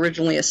 who was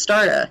originally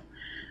Astarte,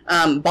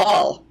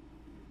 Baal,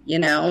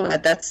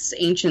 that's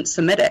ancient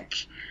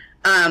Semitic.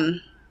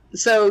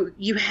 So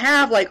you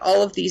have like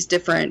all of these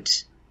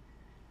different...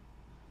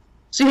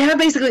 So you have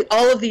basically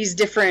all of these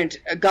different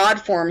god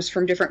forms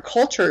from different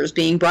cultures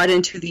being brought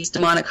into these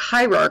demonic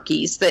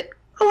hierarchies that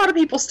a lot of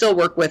people still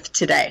work with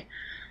today.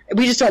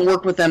 We just don't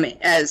work with them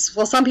as,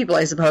 well, some people,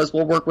 I suppose,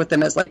 will work with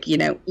them as like,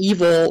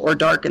 evil or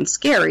dark and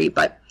scary,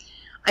 but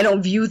I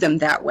don't view them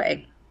that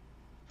way.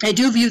 I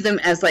do view them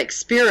as like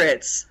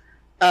spirits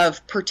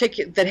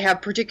that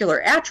have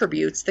particular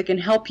attributes that can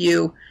help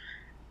you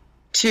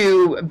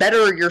to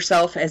better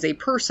yourself as a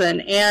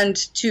person and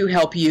to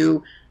help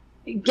you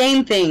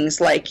gain things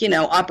like,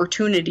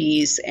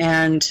 opportunities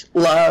and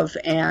love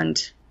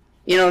and,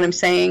 you know what I'm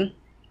saying?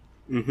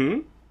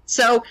 Mm-hmm.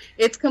 So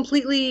it's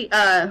completely,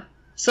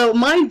 so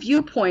my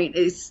viewpoint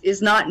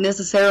is not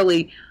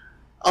necessarily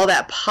all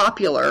that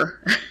popular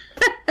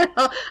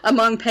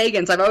among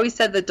pagans. I've always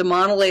said that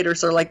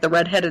demonolators are like the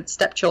redheaded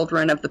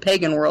stepchildren of the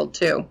pagan world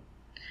too,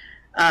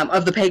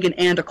 of the pagan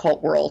and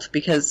occult world,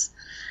 because,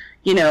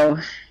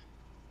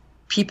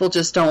 people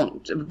just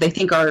don't, they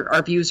think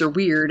our views are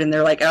weird, and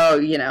they're like, oh,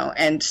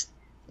 and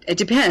it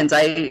depends.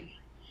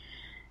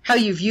 How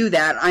you view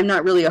that. I'm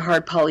not really a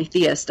hard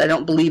polytheist. I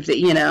don't believe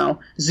that,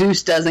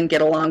 Zeus doesn't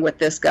get along with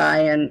this guy,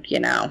 and,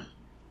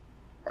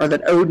 or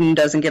that Odin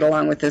doesn't get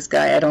along with this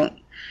guy. I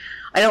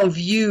don't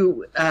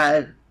view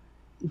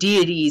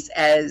deities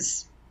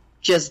as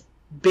just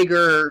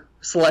bigger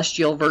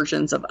celestial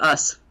versions of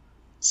us.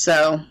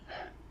 So,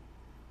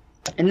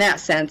 in that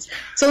sense,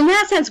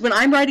 when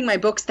I'm writing my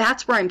books,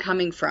 that's where I'm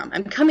coming from.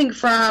 I'm coming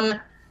from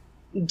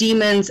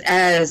demons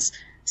as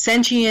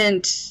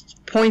sentient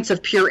points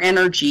of pure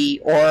energy,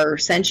 or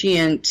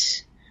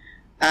sentient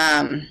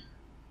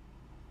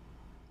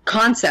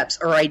concepts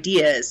or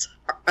ideas,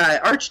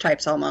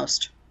 archetypes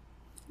almost.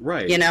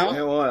 Right.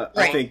 Right.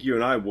 I think you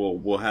and I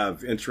will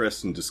have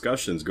interesting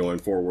discussions going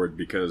forward,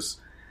 because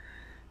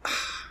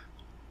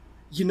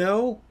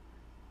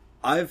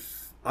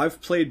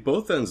I've played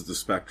both ends of the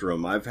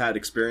spectrum. I've had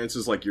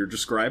experiences like you're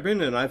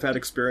describing, and I've had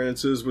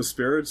experiences with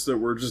spirits that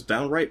were just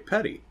downright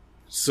petty.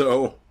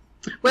 So,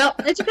 well,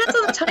 it depends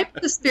on the type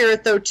of the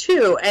spirit, though,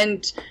 too.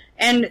 And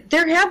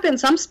there have been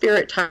some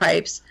spirit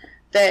types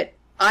that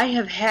I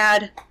have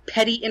had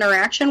petty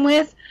interaction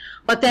with,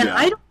 but then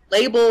I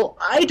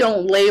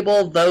don't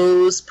label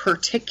those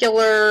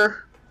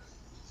particular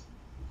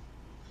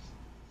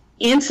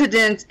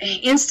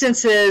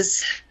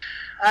instances.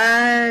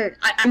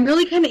 I'm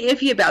really kind of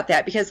iffy about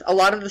that, because a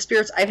lot of the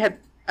spirits I've had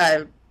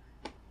that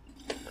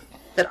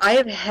I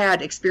have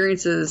had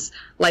experiences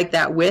like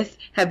that with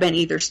have been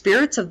either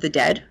spirits of the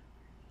dead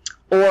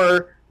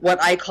or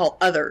what I call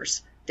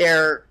others.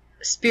 They're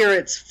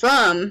spirits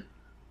from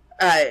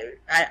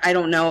I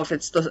don't know if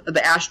it's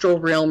the astral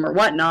realm or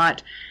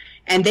whatnot,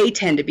 and they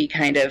tend to be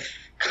kind of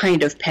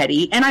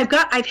petty. And I've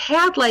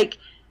had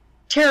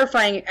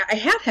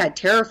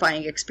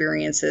terrifying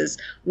experiences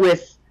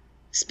with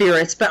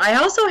spirits, but I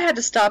also had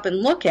to stop and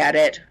look at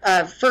it.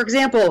 For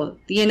example,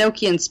 the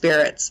Enochian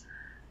spirits.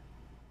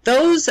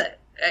 Those,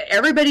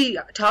 everybody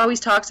always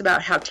talks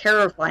about how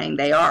terrifying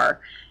they are.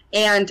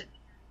 And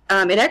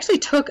it actually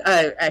took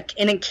an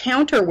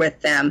encounter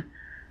with them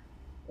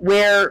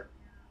where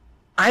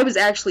I was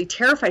actually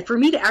terrified, for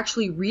me to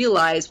actually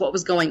realize what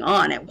was going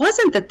on. It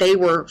wasn't that they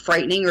were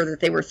frightening or that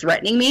they were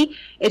threatening me.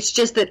 It's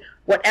just that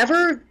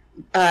whatever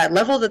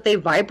level that they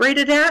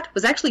vibrated at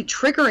was actually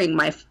triggering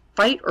my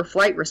fight or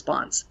flight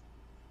response.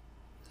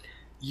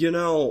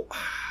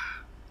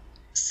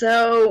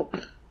 So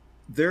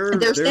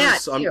there's that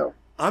too.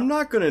 I'm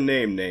not going to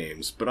name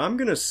names, but I'm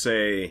going to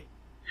say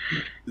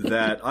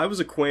that I was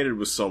acquainted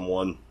with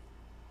someone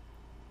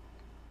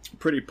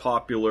pretty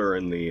popular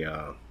in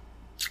the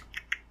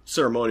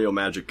ceremonial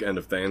magic end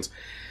of things,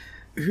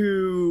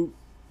 who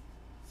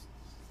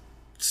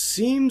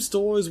seems to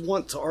always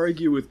want to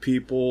argue with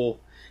people,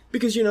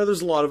 because,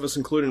 there's a lot of us,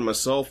 including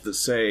myself, that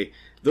say,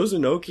 those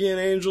Enochian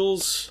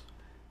angels,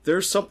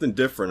 there's something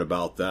different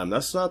about them.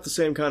 That's not the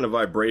same kind of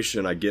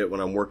vibration I get when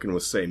I'm working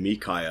with, say,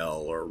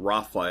 Michael or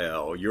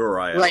Raphael,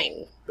 Uriel,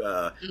 right.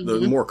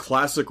 The more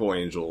classical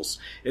angels.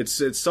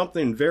 It's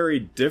something very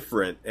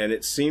different, and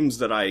it seems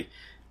that I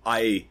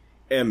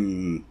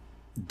am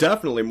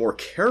definitely more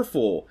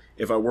careful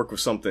if I work with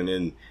something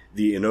in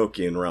the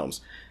Enochian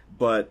realms.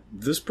 But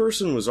this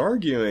person was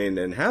arguing,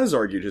 and has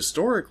argued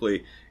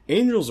historically,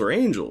 angels are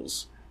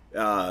angels.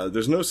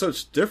 There's no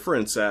such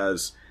difference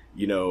as,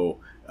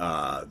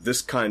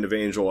 this kind of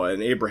angel,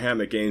 an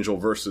Abrahamic angel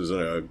versus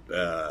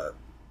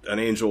an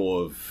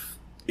angel of,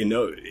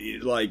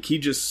 he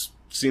just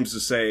seems to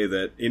say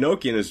that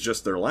Enochian is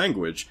just their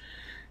language,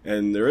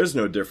 and there is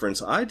no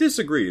difference. I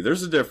disagree.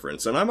 There's a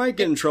difference, and I might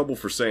get in trouble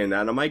for saying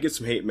that, and I might get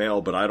some hate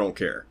mail, but I don't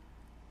care.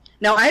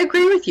 No, I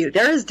agree with you.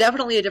 There is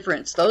definitely a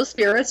difference. Those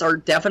spirits are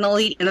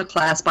definitely in a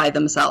class by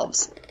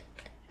themselves.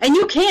 And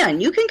you can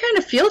kind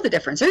of feel the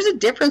difference. There's a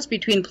difference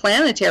between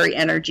planetary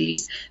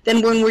energies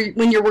than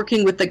when you're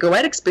working with the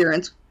goetic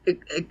spirits,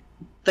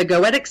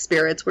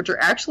 which are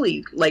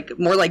actually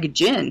more like a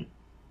jinn.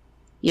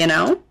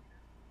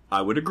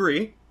 I would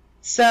agree.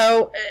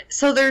 So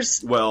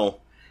there's,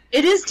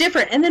 it is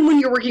different. And then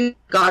when you're working with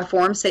god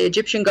forms, say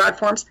Egyptian god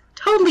forms,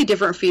 totally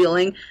different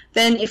feeling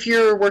than if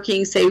you're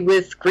working, say,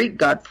 with Greek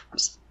god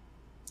forms.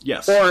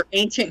 Yes. Or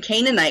ancient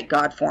Canaanite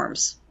god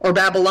forms, or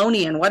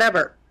Babylonian,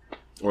 whatever.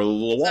 Or the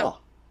Loa.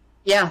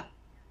 Yeah.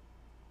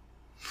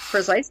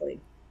 Precisely.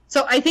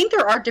 So I think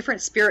there are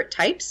different spirit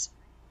types.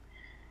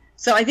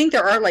 So I think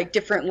there are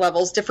different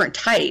levels, different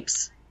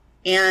types.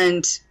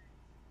 And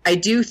I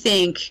do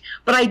tend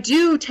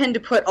to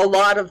put a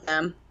lot of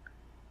them,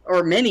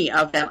 or many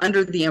of them,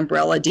 under the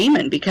umbrella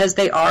demon, because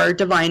they are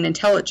divine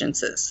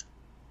intelligences.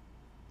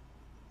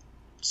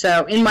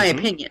 So, in my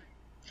opinion.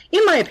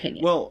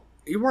 Well,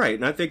 you're right,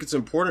 and I think it's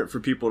important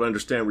for people to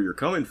understand where you're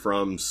coming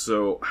from,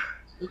 so,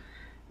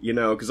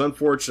 because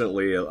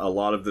unfortunately, a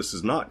lot of this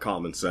is not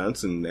common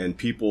sense, and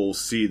people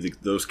see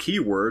those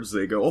keywords,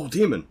 they go, oh,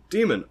 demon,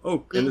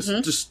 oh, and this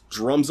just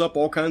drums up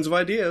all kinds of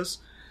ideas.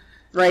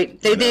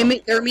 Right.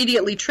 They're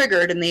immediately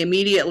triggered, and they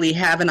immediately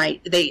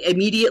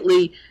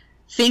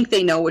think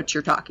they know what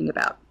you're talking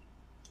about.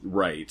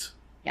 Right.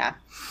 Yeah.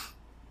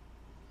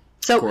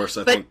 So, of course,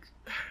 I think.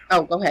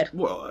 Oh, go ahead.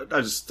 Well,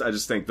 I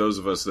just think those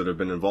of us that have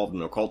been involved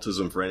in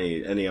occultism for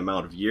any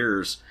amount of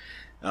years,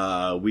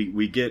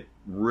 we get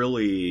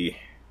really.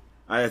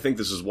 I think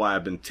this is why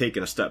I've been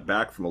taking a step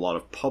back from a lot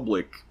of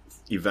public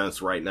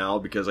events right now,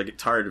 because I get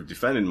tired of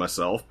defending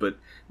myself, but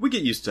we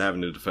get used to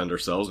having to defend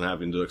ourselves and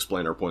having to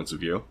explain our points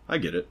of view. I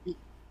get it.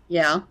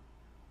 Yeah,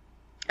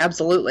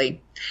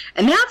 absolutely.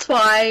 And that's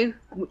why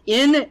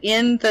in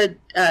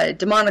the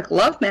Demonic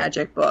Love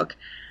Magic book,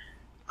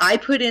 I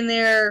put in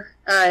there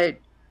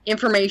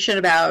information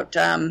about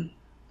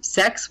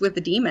sex with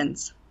the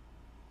demons.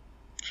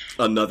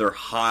 Another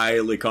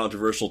highly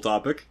controversial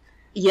topic.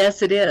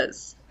 Yes, it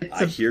is.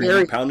 I hear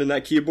you pounding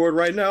that keyboard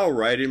right now,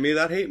 writing me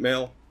that hate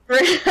mail. We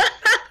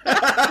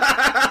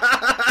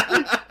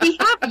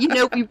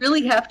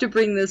really have to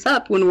bring this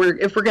up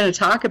if we're going to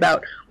talk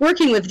about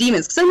working with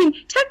demons. Because I mean,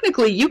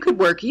 technically, you could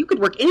work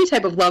any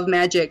type of love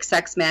magic,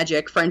 sex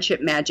magic, friendship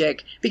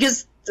magic,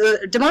 because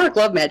the demonic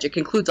love magic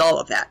includes all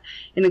of that.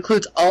 It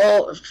includes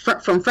all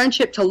from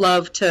friendship to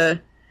love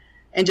and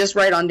just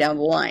right on down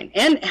the line,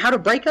 and how to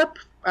break up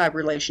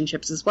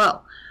relationships as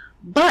well.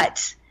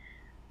 But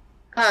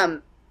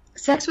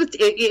sex with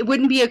it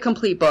wouldn't be a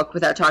complete book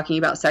without talking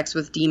about sex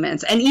with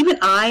demons. And even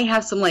I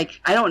have some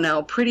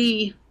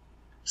pretty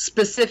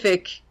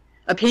specific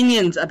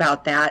opinions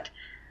about that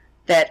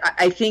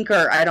I think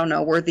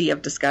are worthy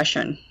of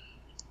discussion.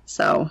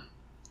 So,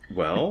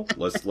 well,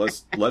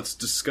 let's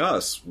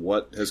discuss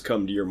what has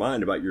come to your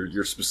mind about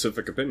your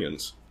specific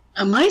opinions.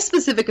 My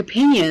specific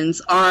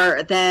opinions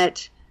are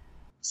that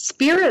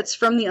spirits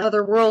from the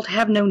other world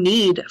have no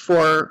need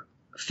for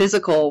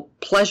physical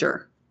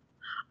pleasure.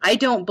 I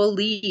don't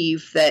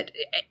believe that,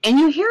 and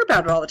you hear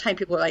about it all the time.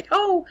 People are like,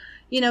 oh,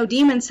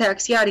 demon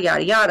sex, yada,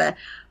 yada, yada.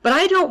 But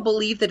I don't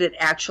believe that it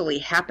actually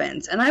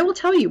happens. And I will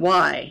tell you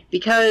why.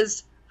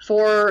 Because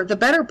for the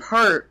better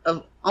part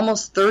of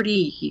almost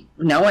 30,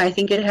 no, I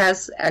think it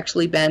has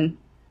actually been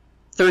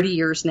 30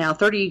 years now,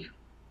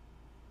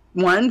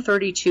 31,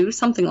 32,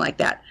 something like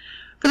that.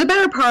 For the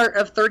better part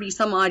of 30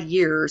 some odd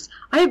years,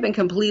 I have been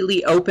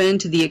completely open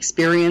to the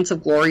experience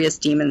of glorious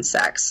demon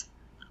sex.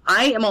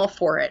 I am all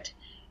for it.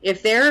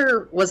 If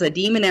there was a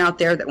demon out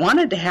there that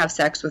wanted to have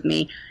sex with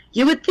me,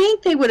 you would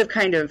think they would have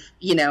kind of,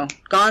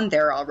 gone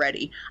there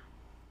already.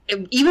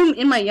 Even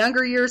in my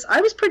younger years,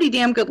 I was pretty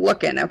damn good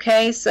looking,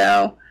 okay?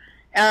 So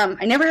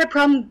I never had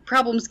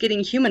problems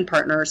getting human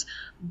partners,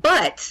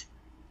 but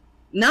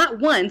not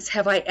once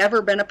have I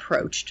ever been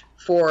approached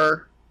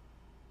for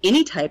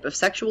any type of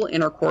sexual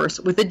intercourse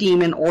with a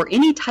demon or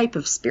any type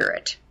of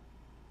spirit.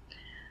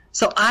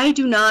 So I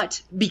do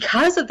not,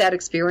 because of that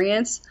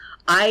experience,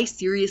 I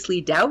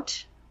seriously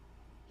doubt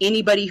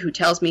anybody who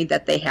tells me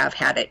that they have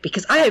had it,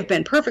 because I have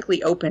been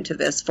perfectly open to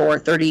this for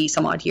 30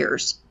 some odd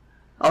years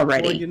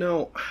already.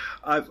 Well,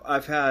 I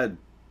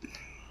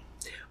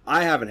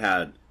haven't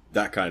had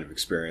that kind of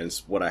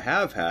experience. What I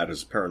have had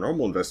as a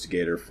paranormal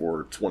investigator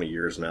for 20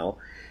 years now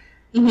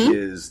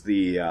is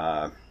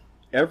the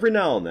every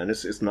now and then,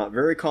 it's not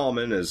very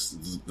common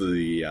as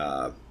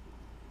the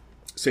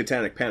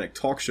Satanic Panic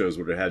talk shows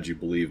would have had you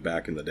believe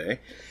back in the day,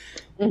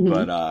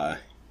 but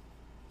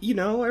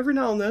every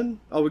now and then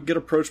I would get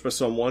approached by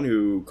someone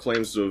who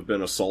claims to have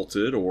been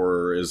assaulted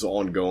or is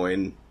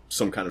ongoing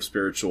some kind of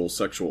spiritual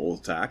sexual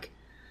attack.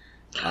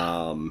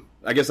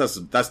 I guess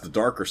that's the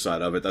darker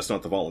side of it. That's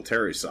not the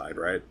voluntary side,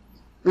 right?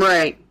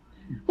 Right.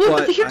 Well,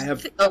 but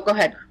go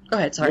ahead. Go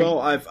ahead. Sorry.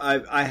 Well,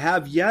 I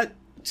have yet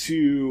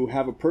to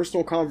have a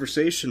personal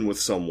conversation with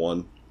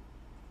someone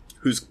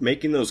who's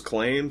making those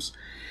claims.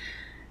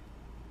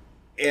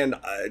 And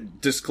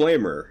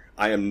disclaimer: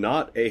 I am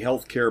not a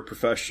healthcare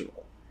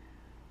professional.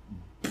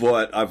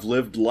 But I've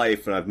lived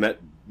life, and I've met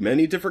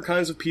many different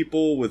kinds of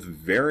people with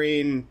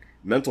varying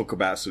mental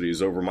capacities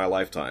over my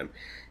lifetime.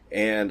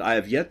 And I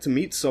have yet to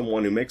meet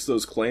someone who makes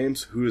those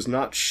claims who is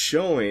not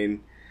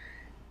showing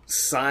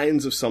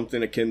signs of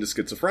something akin to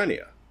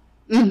schizophrenia.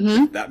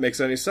 If that makes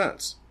any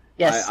sense.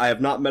 Yes. I have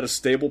not met a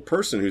stable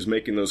person who's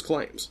making those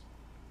claims.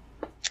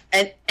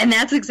 And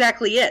that's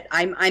exactly it.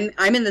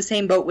 I'm in the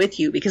same boat with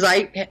you, because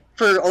I,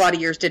 for a lot of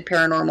years, did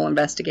paranormal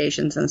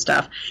investigations and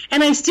stuff.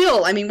 And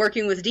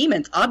working with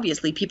demons,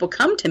 obviously people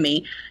come to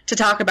me to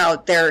talk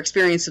about their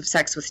experience of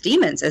sex with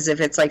demons as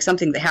if it's like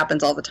something that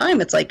happens all the time.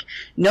 It's like,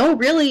 no,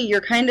 really,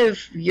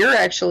 you're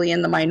actually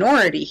in the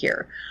minority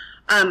here.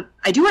 I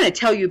do want to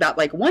tell you about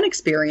one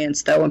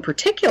experience, though, in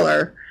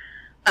particular.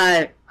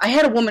 I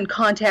had a woman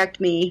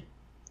contact me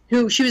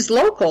she was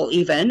local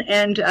even,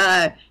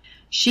 and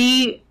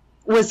she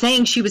was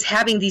saying she was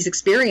having these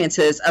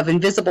experiences of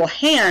invisible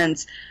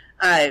hands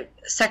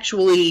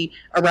sexually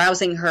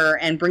arousing her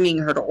and bringing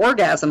her to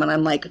orgasm. And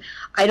I'm like,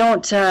 I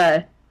don't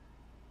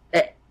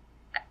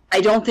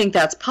think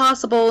that's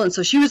possible. And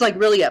so she was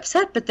really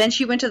upset, but then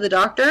she went to the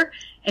doctor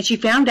and she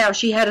found out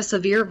she had a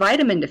severe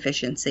vitamin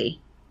deficiency.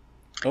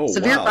 Oh,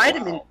 severe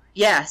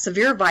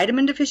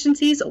vitamin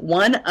deficiencies.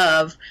 One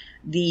of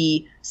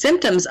the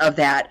symptoms of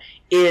that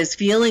is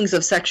feelings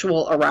of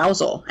sexual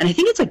arousal. And I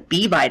think it's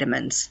B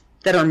vitamins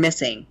that are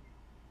missing.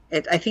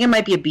 I think it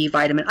might be a B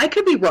vitamin. I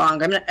could be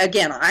wrong.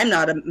 I'm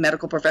not a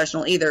medical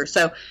professional either.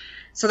 So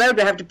that would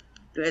have to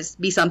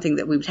be something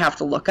that we would have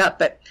to look up.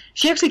 But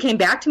she actually came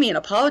back to me and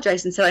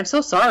apologized and said, "I'm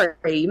so sorry.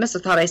 You must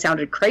have thought I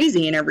sounded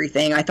crazy and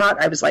everything. I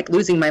thought I was like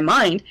losing my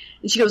mind."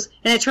 And she goes,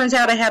 "And it turns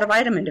out I had a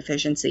vitamin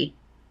deficiency."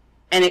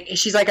 And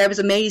she's like, "I was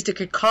amazed it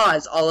could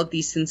cause all of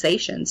these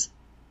sensations."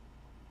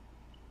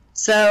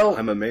 So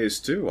I'm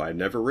amazed too. I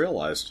never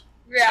realized.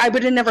 I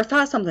would have never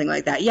thought something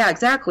like that. Yeah,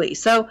 exactly.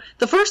 So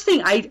the first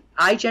thing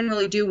I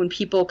generally do when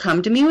people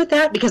come to me with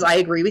that, because I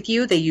agree with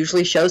you, they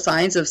usually show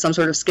signs of some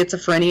sort of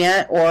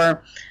schizophrenia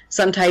or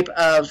some type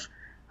of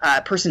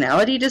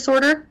personality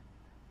disorder.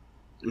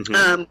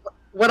 Mm-hmm.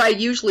 What I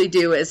usually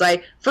do is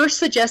I first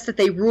suggest that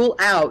they rule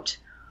out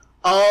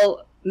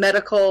all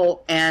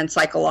medical and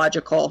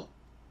psychological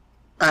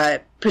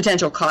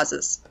potential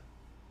causes.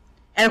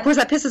 And of course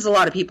that pisses a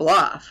lot of people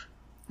off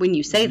when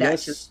you say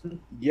that.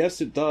 Yes,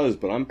 it does,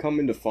 but I'm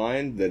coming to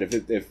find that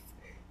if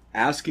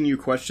asking you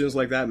questions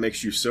like that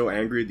makes you so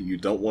angry that you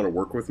don't want to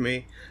work with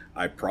me,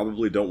 I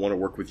probably don't want to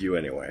work with you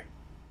anyway.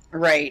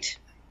 Right.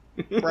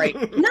 Right.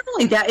 Not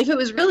only that, if it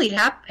was really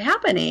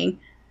happening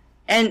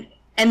and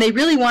they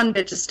really wanted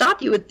it to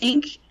stop, you would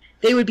think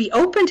they would be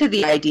open to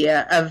the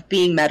idea of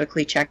being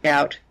medically checked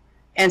out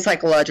and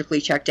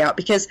psychologically checked out,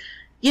 because,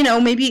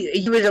 maybe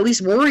you would at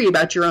least worry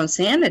about your own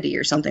sanity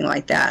or something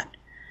like that.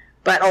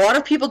 But a lot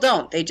of people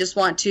don't. They just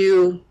want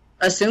to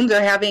assume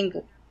they're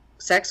having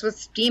sex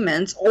with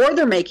demons, or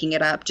they're making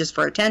it up just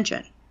for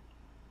attention.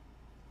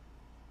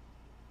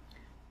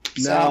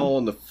 Now,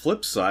 on the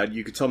flip side,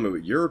 you could tell me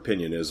what your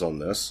opinion is on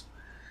this.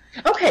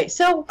 Okay,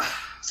 so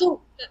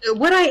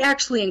what I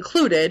actually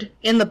included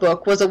in the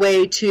book was a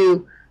way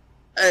to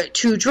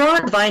draw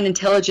divine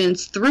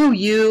intelligence through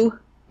you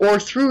or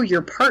through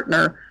your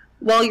partner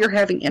while you're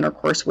having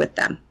intercourse with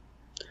them.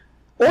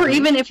 Or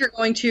even if you're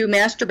going to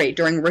masturbate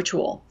during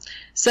ritual.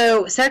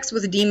 So sex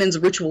with demons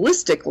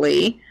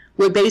ritualistically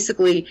would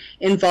basically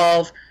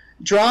involve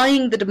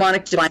drawing the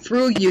demonic divine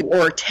through you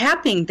or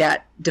tapping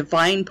that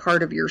divine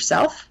part of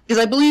yourself.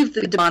 Because I believe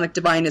the demonic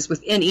divine is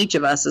within each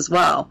of us as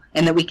well,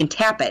 and that we can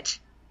tap it.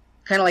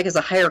 Kind of like as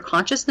a higher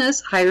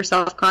consciousness, higher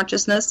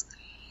self-consciousness.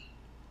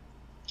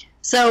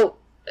 So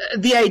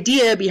the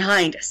idea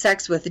behind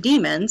sex with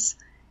demons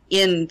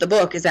in the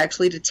book is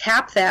actually to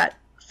tap that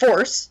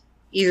force,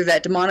 either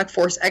that demonic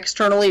force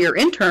externally or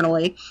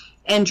internally,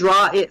 and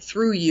draw it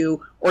through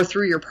you or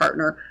through your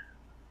partner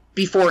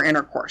before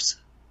intercourse.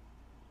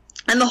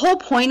 And the whole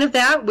point of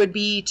that would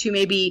be to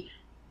maybe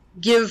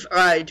give,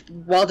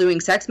 while doing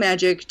sex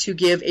magic, to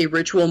give a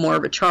ritual more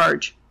of a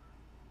charge.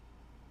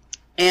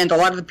 And a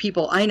lot of the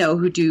people I know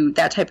who do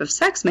that type of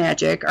sex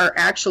magic are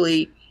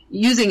actually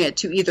using it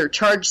to either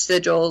charge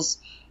sigils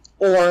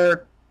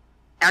or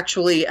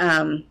actually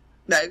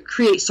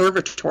create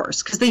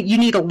servitors, because you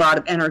need a lot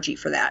of energy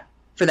for that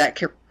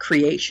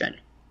creation.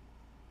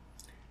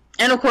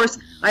 And of course,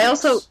 I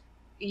also,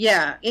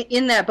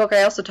 in that book,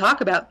 I also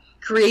talk about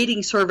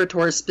creating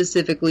servitors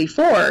specifically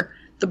for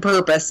the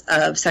purpose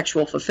of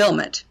sexual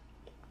fulfillment.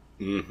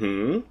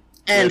 Mm-hmm.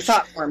 And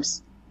thought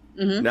forms.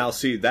 Mm-hmm. Now,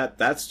 see,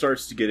 that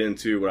starts to get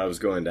into what I was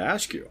going to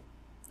ask you.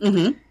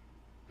 Mm-hmm.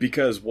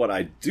 Because what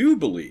I do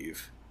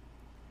believe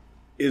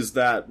is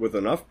that with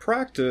enough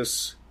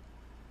practice...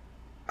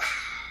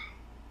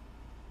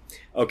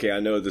 Okay, I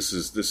know this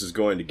is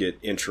going to get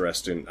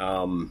interesting.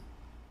 One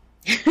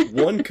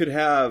could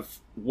have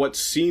what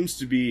seems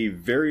to be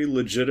very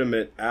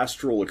legitimate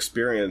astral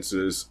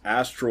experiences,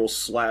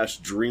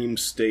 astral/dream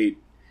state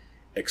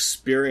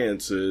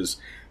experiences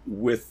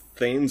with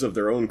things of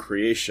their own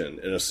creation,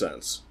 in a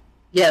sense.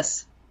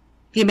 Yes.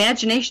 The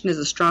imagination is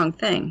a strong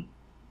thing.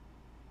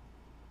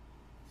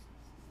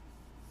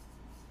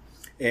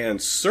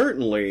 And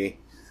certainly,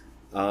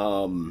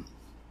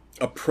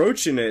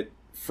 approaching it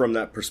from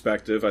that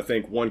perspective, I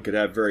think one could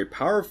have very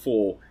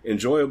powerful,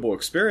 enjoyable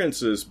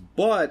experiences,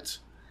 but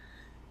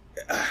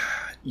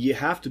you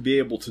have to be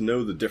able to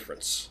know the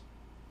difference.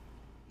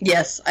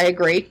 Yes, I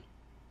agree.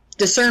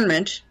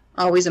 Discernment,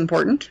 always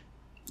important.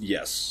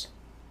 Yes.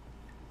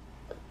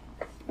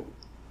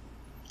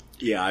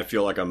 Yeah, I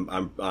feel like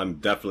I'm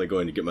definitely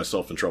going to get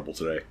myself in trouble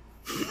today.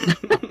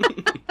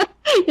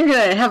 You're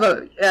going to have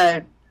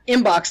a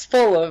inbox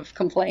full of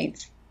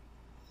complaints.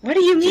 What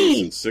do you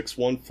mean?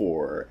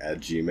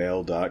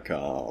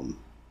 Jason614@gmail.com.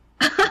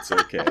 It's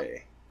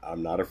okay.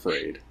 I'm not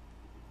afraid.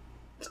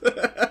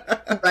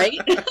 Right?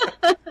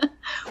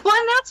 Well,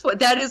 and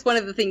that is one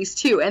of the things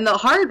too. And the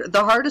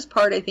hardest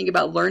part, I think,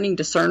 about learning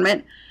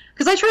discernment,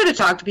 because I try to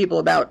talk to people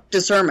about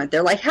discernment.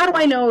 They're like, how do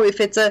I know if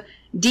it's a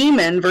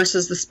demon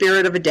versus the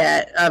spirit of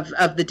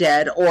the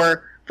dead,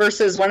 or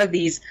versus one of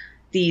these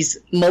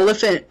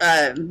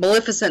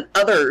maleficent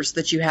others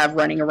that you have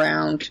running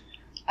around?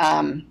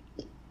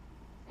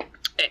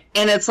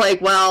 And it's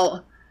like,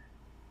 well,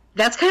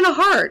 that's kind of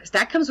hard.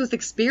 That comes with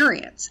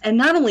experience. And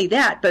not only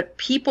that, but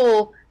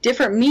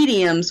different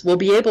mediums will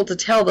be able to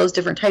tell those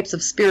different types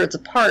of spirits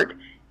apart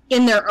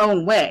in their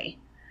own way.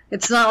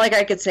 It's not like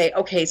I could say,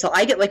 okay, so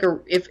I get like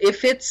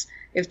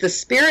if the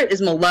spirit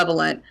is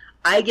malevolent,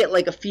 I get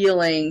like a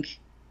feeling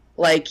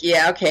like,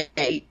 yeah,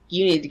 okay,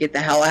 you need to get the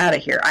hell out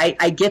of here.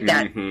 I get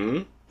that.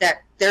 Mm-hmm.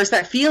 That there's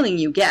that feeling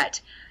you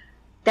get.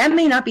 That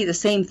may not be the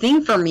same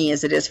thing for me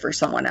as it is for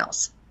someone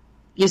else.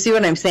 You see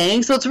what I'm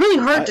saying? So it's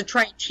really hard to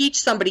try and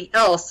teach somebody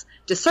else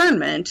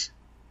discernment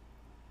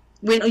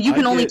when you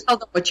can only tell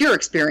them what your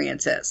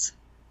experience is.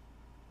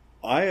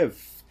 I have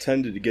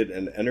tended to get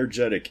an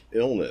energetic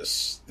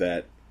illness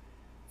that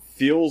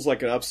feels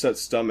like an upset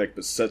stomach,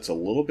 but sets a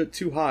little bit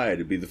too high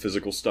to be the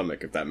physical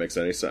stomach, if that makes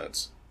any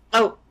sense.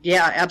 Oh,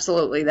 yeah,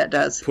 absolutely, that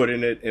does.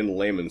 Putting it in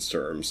layman's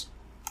terms.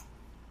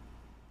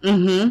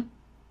 Mm-hmm.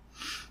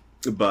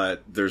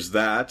 But there's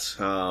that.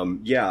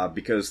 Yeah,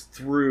 because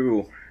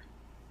through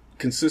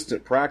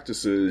consistent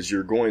practices,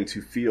 you're going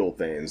to feel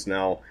things.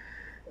 Now,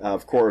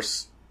 of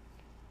course,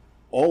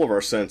 all of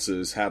our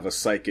senses have a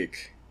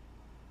psychic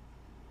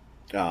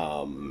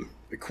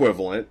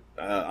equivalent.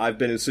 I've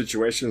been in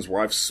situations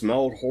where I've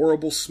smelled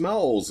horrible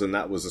smells, and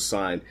that was a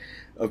sign.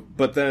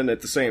 But then,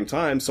 at the same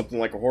time, something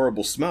like a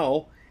horrible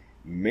smell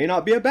may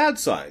not be a bad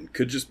sign.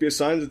 Could just be a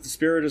sign that the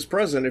spirit is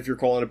present if you're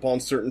calling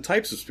upon certain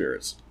types of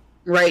spirits.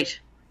 Right.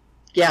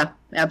 Yeah,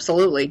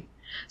 absolutely.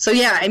 So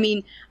yeah, I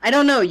mean, I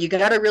don't know. You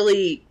got to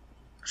really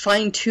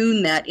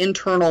fine-tune that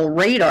internal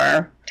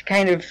radar to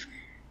kind of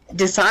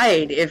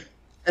decide if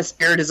a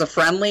spirit is a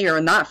friendly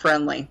or not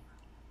friendly.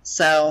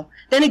 So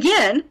then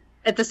again,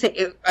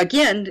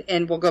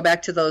 and we'll go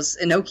back to those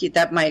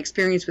Enochian, my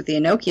experience with the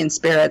Enochian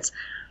spirits.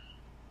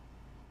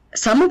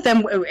 Some of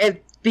them,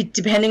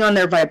 depending on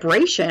their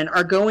vibration,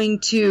 are going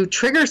to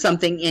trigger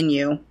something in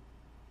you.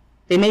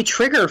 They may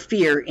trigger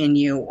fear in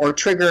you or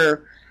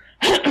trigger,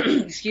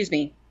 excuse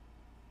me,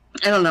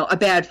 I don't know, a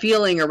bad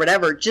feeling or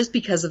whatever, just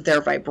because of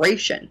their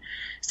vibration.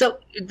 So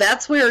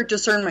that's where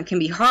discernment can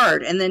be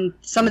hard. And then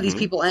some of these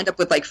people end up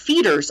with like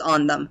feeders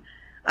on them.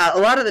 A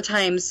lot of the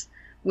times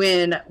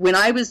when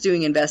I was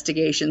doing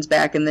investigations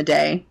back in the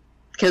day,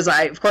 because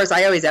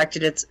I always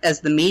acted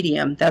as the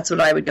medium. That's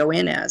what I would go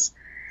in as.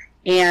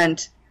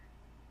 And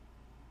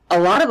a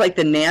lot of like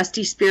the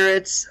nasty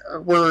spirits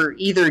were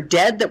either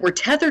dead that were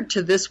tethered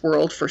to this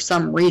world for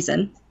some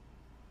reason,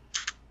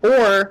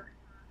 or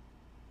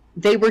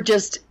they were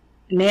just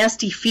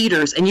nasty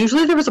feeders. And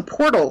usually there was a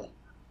portal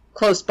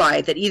close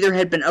by that either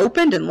had been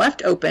opened and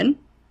left open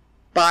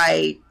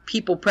by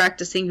people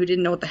practicing who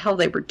didn't know what the hell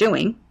they were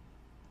doing,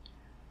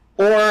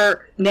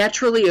 or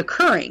naturally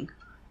occurring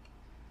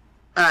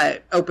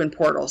open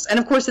portals. And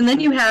of course, and then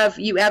you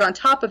add on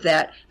top of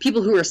that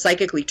people who are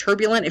psychically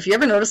turbulent. If you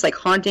ever notice like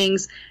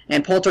hauntings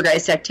and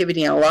poltergeist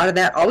activity, and a lot of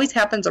that always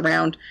happens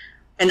around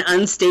an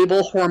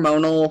unstable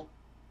hormonal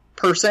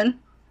person.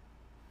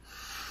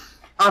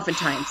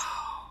 Oftentimes.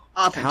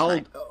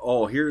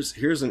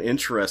 Here's an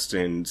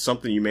interesting,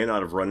 something you may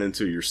not have run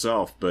into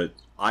yourself, but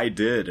I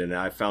did, and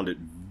I found it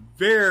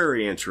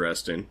very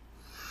interesting.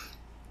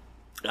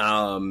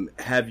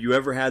 Have you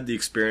ever had the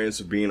experience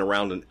of being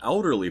around an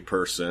elderly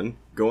person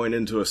going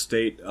into a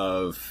state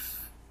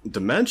of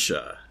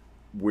dementia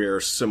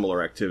where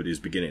similar activity is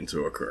beginning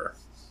to occur?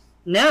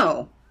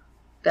 No.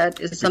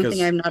 That is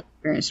something I'm not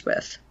experienced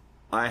with.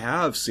 I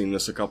have seen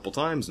this a couple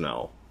times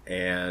now,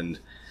 and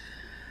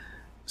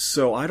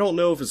so I don't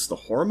know if it's the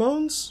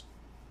hormones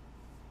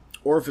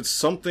or if it's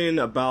something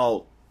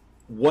about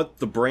what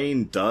the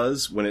brain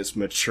does when it's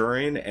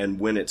maturing and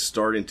when it's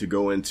starting to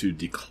go into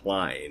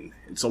decline.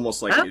 It's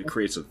almost like it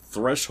creates a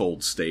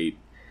threshold state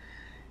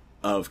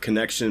of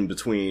connection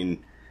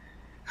between...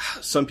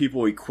 Some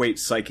people equate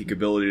psychic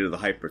ability to the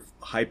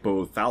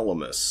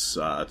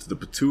hypothalamus, to the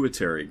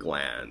pituitary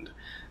gland,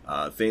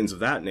 things of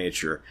that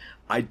nature.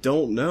 I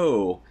don't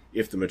know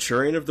if the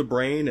maturing of the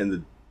brain and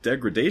the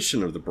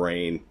degradation of the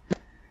brain...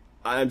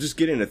 I'm just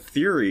getting a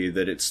theory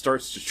that it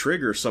starts to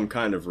trigger some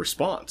kind of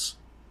response.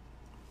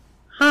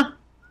 Huh.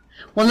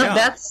 Well, no, yeah.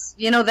 that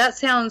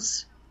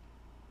sounds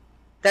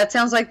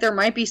like there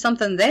might be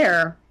something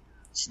there.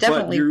 It's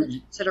definitely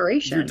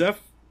consideration.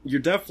 You're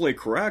definitely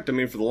correct. I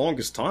mean, for the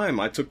longest time,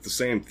 I took the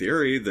same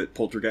theory that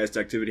poltergeist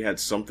activity had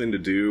something to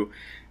do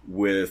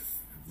with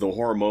the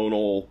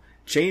hormonal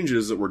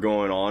changes that were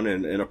going on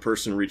in a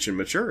person reaching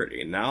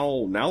maturity.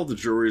 Now the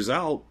jury's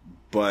out,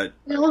 but...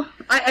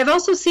 I've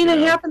also seen it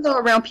happen, though,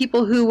 around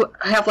people who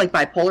have, like,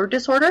 bipolar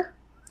disorder.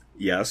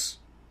 Yes.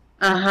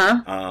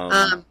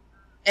 Uh-huh.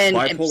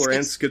 Bipolar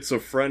and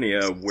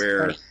schizophrenia,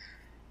 where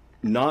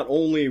not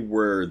only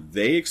were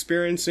they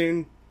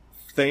experiencing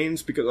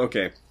things, because,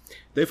 okay,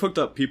 they've hooked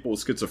up people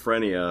with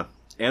schizophrenia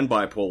and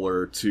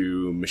bipolar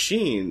to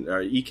machine,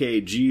 or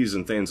EKGs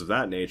and things of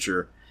that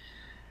nature,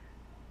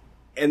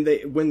 and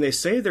when they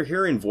say they're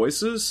hearing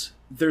voices,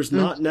 there's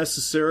not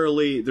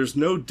necessarily, there's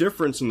no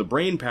difference in the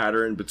brain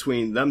pattern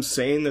between them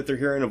saying that they're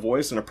hearing a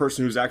voice and a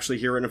person who's actually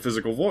hearing a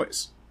physical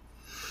voice.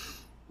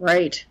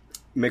 Right.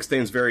 Makes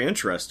things very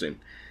interesting.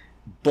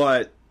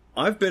 But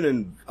I've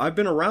been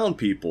around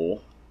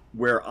people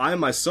where I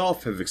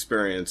myself have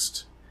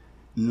experienced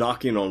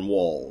knocking on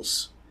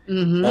walls,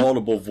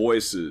 audible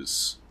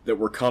voices that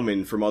were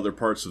coming from other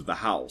parts of the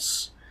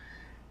house,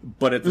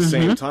 But at the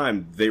same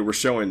time, they were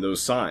showing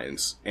those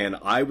signs, and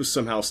I was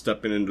somehow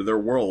stepping into their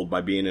world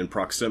by being in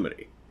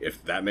proximity,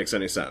 if that makes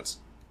any sense.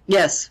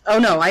 Yes. Oh,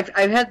 no, I've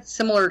had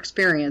similar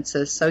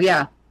experiences, so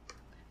yeah.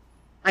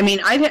 I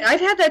mean,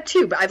 I've had that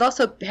too, but I've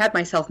also had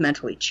myself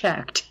mentally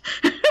checked.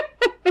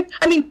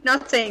 I mean,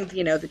 not saying,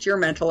 that you're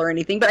mental or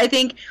anything, but I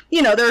think,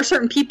 there are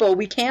certain people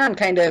we can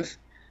kind of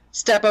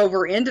step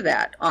over into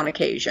that on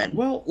occasion.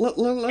 Well, let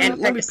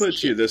me put it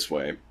to you this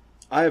way.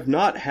 I have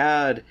not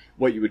had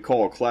what you would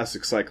call a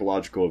classic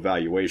psychological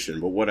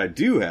evaluation, but what I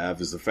do have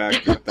is the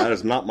fact that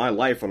is not my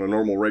life on a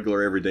normal,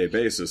 regular, everyday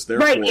basis.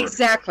 Therefore, right,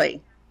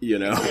 exactly.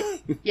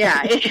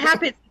 Yeah, it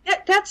happens.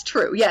 That's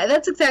true. Yeah,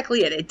 that's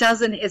exactly it.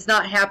 It's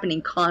not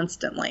happening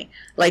constantly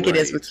like it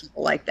is with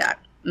people like that.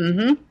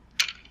 Mm-hmm.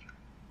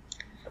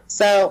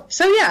 So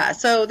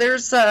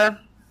there's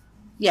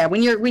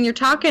when you're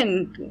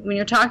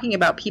talking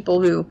about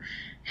people who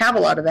have a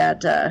lot of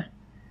that,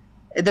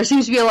 there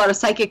seems to be a lot of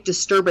psychic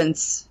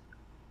disturbance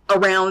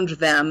around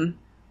them.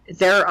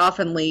 They're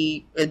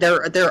oftentimes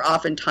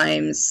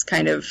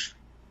kind of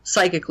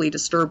psychically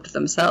disturbed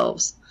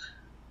themselves.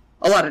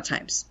 A lot of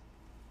times.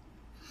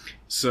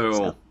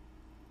 So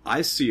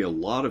I see a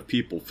lot of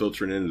people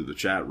filtering into the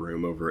chat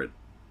room over at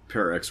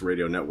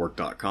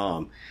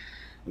ParaXRadioNetwork.com.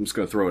 I'm just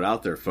going to throw it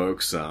out there,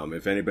 folks.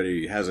 If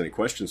anybody has any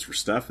questions for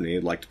Stephanie,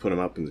 I'd like to put them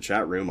up in the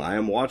chat room. I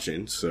am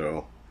watching,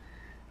 so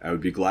I would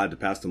be glad to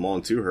pass them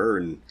on to her.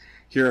 And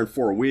here in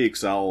 4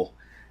 weeks, I'll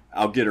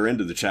get her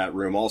into the chat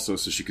room also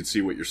so she could see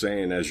what you're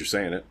saying as you're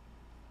saying it.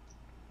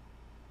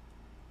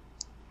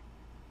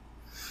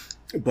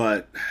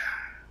 But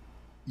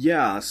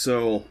yeah,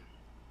 so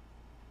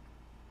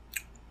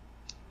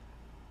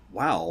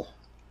wow,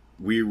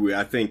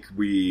 I think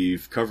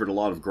we've covered a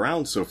lot of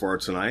ground so far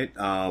tonight.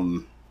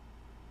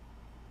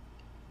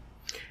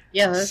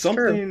 Yeah, that's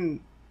true.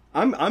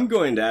 I'm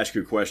going to ask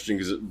you a question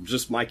because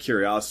just my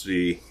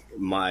curiosity,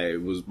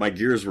 my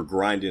gears were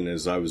grinding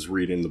as I was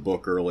reading the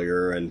book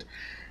earlier, and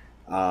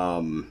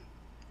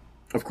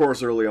of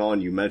course, early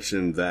on you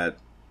mentioned that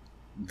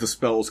the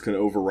spells can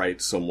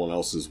overwrite someone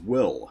else's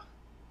will.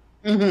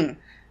 Mm-hmm.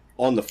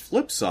 On the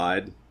flip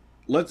side,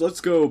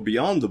 let's go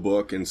beyond the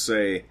book and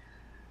say,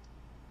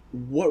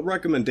 what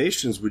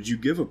recommendations would you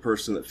give a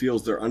person that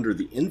feels they're under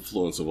the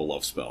influence of a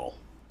love spell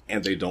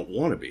and they don't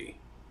want to be?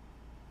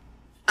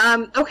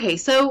 Okay,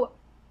 so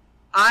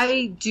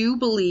I do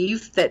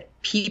believe that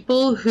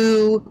people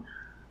who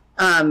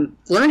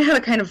learn how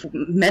to kind of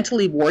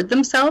mentally ward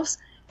themselves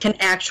can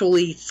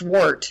actually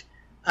thwart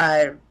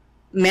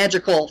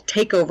magical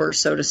takeover,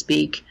 so to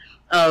speak,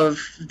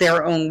 of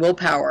their own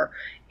willpower.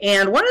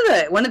 And one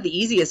of the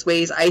easiest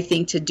ways I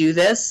think to do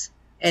this,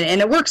 and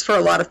it works for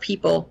a lot of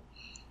people,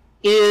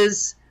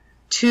 is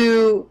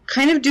to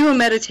kind of do a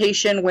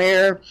meditation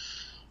where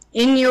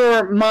in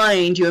your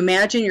mind you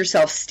imagine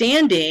yourself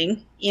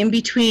standing in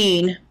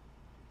between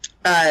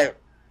a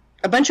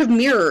bunch of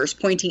mirrors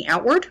pointing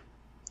outward,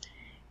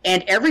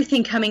 and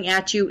everything coming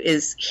at you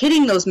is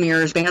hitting those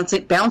mirrors,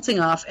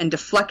 bouncing off and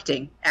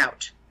deflecting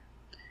out.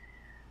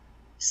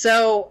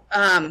 So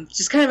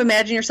just kind of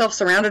imagine yourself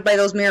surrounded by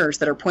those mirrors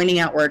that are pointing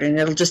outward, and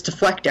it'll just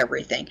deflect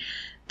everything.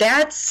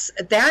 That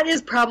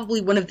is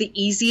probably one of the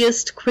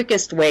easiest,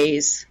 quickest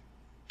ways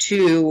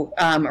to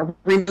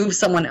remove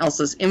someone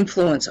else's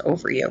influence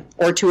over you,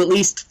 or to at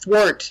least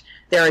thwart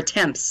their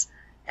attempts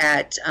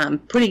at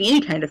putting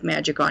any kind of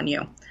magic on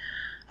you.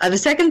 The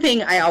second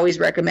thing I always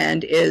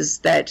recommend is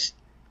that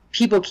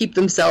people keep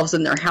themselves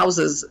in their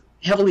houses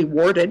heavily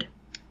warded.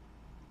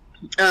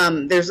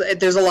 There's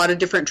a lot of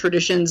different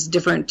traditions,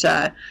 different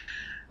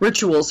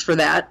rituals for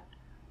that.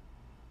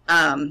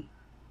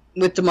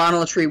 With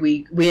demonolatry,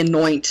 we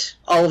anoint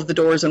all of the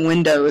doors and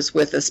windows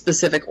with a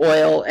specific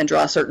oil and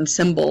draw certain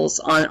symbols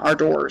on our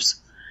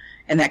doors,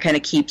 and that kind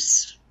of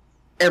keeps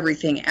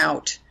everything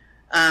out.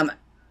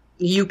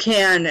 You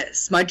can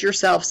smudge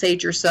yourself,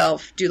 sage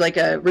yourself, do like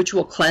a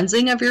ritual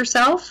cleansing of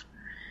yourself,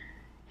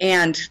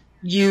 and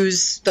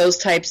use those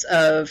types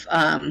of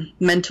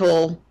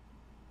mental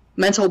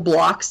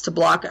blocks to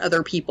block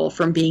other people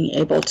from being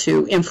able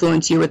to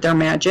influence you with their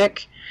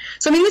magic.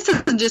 So, I mean, this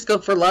doesn't just go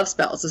for love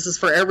spells. This is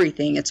for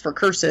everything. It's for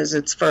curses.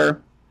 It's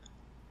for,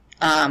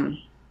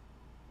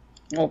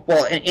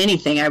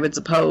 anything, I would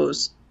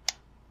suppose.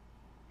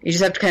 You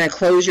just have to kind of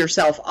close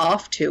yourself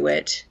off to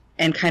it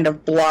and kind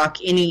of block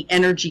any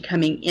energy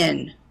coming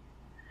in.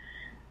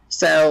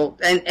 So,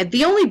 and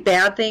the only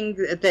bad thing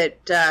that,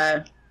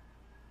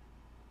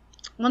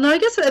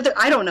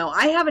 I don't know.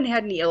 I haven't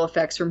had any ill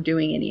effects from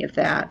doing any of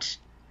that.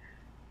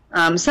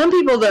 Some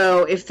people,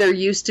 though, if they're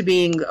used to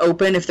being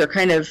open, if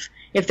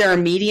they're a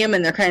medium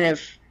and they're kind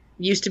of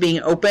used to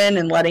being open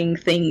and letting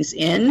things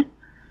in,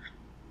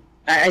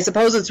 I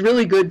suppose it's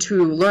really good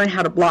to learn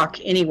how to block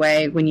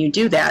anyway when you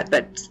do that.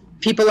 But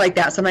people like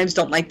that sometimes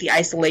don't like the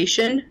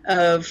isolation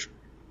of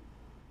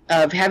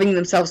having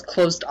themselves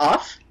closed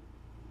off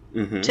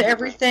to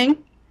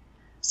everything.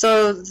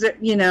 So, so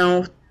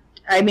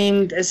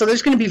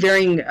there's going to be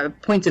varying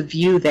points of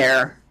view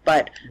there.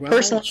 But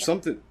personally,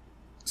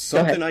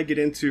 something I get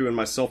into in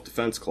my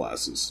self-defense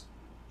classes.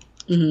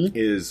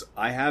 is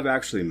I have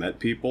actually met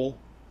people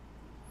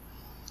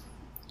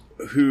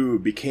who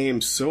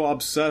became so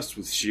obsessed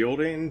with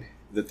shielding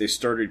that they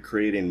started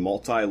creating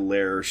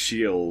multi-layer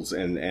shields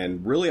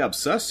and really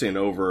obsessing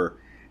over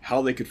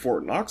how they could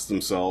Fort Knox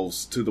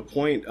themselves to the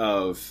point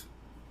of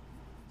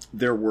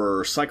there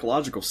were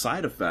psychological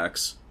side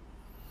effects.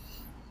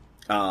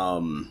 They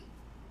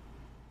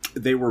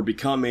were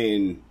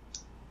becoming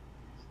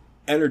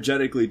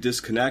energetically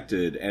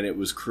disconnected, and it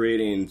was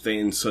creating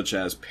things such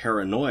as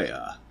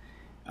paranoia,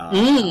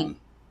 right,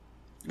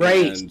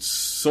 and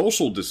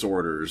social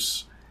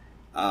disorders.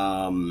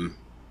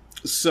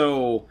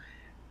 So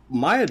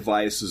my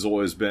advice has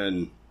always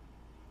been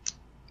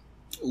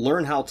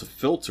learn how to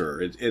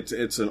filter.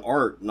 It's an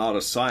art, not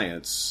a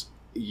science.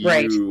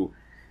 You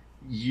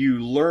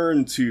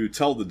learn to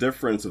tell the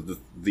difference of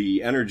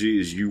the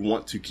energies you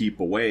want to keep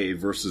away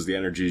versus the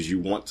energies you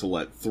want to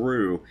let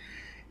through.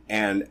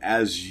 And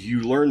as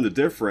you learn the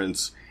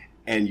difference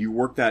and you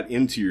work that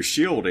into your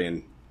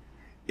shielding,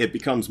 it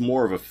becomes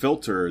more of a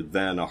filter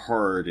than a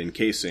hard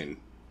encasing.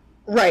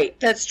 Right,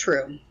 that's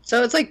true.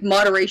 So it's like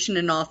moderation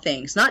in all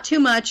things. Not too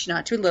much,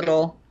 not too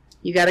little.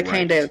 You got to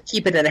kind of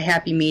keep it at a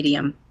happy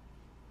medium.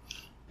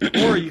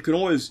 Or you can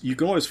always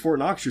Fort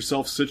Knox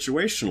yourself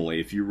situationally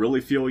if you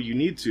really feel you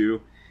need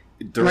to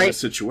during a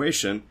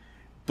situation,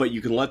 but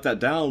you can let that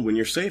down when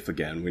you're safe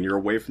again, when you're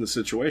away from the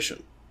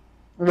situation.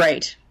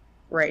 Right.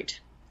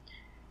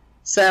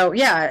 So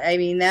yeah, I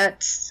mean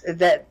that's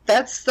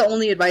the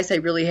only advice I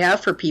really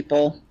have for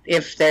people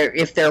if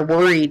they're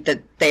worried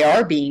that they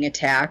are being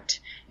attacked,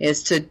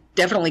 is to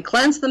definitely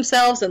cleanse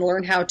themselves and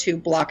learn how to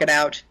block it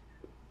out.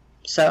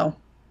 So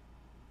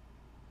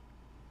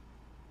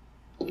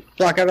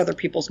block out other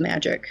people's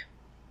magic.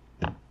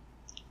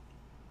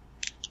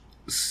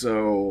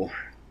 So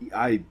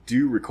I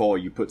do recall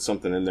you put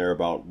something in there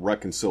about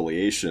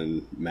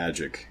reconciliation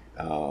magic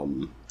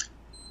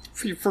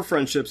for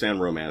friendships and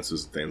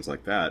romances and things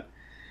like that.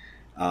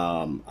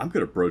 I'm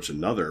going to broach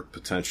another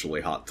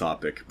potentially hot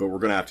topic, but we're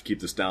going to have to keep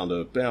this down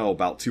to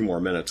about 2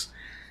 more minutes.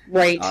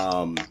 Right.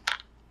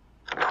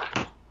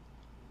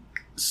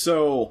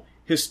 So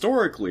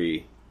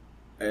historically,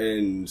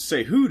 in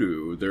say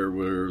hoodoo, there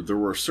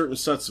were certain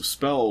sets of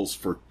spells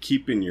for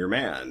keeping your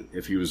man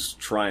if he was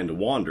trying to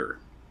wander.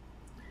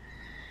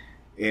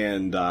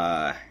 And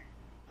I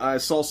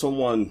saw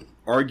someone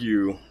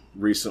argue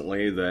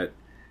recently that,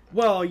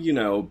 well,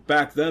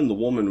 back then the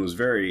woman was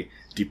very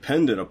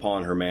dependent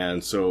upon her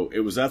man, so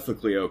it was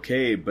ethically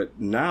okay, but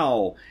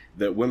now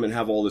that women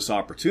have all this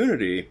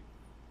opportunity,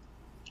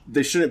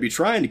 they shouldn't be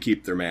trying to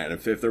keep their man.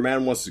 If their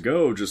man wants to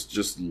go,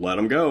 just let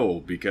him go,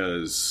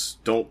 because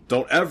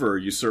don't ever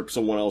usurp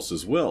someone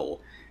else's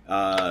will.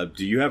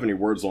 Do you have any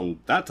words on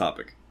that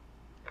topic?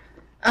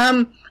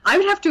 I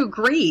would have to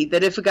agree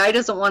that if a guy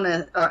doesn't want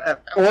to,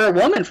 or a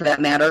woman for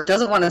that matter,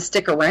 doesn't want to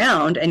stick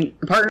around, and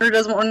the partner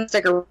doesn't want to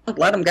stick around,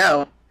 let him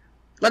go.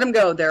 Let him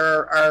go.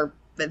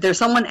 There's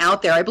someone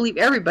out there. I believe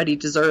everybody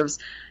deserves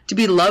to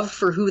be loved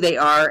for who they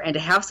are and to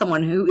have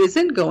someone who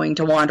isn't going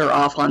to wander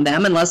off on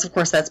them, unless, of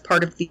course, that's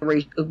part of the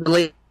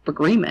relationship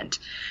agreement,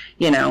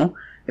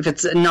 if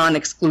it's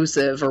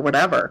non-exclusive or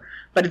whatever.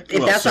 But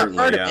if that's not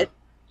part of it,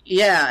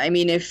 yeah, I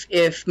mean,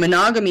 if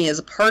monogamy is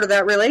a part of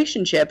that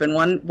relationship and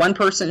one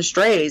person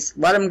strays,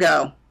 let him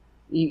go.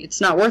 It's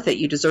not worth it.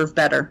 You deserve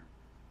better.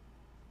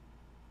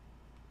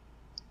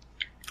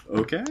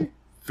 Okay,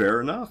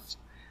 fair enough.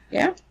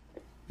 Yeah.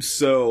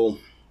 So,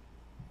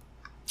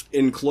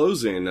 in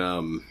closing,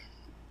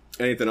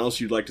 anything else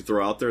you'd like to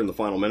throw out there in the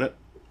final minute?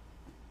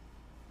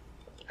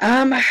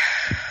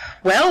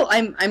 Well,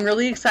 I'm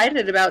really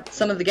excited about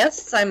some of the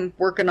guests I'm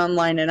working on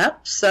lining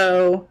up,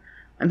 so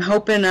I'm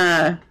hoping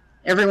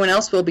everyone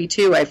else will be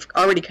too. I've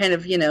already kind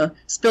of,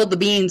 spilled the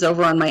beans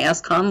over on my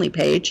S. Conley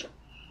page.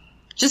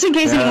 Just in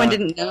case anyone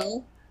didn't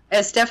know,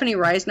 as Stephanie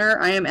Reisner,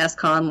 I am S.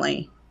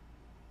 Conley.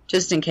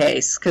 Just in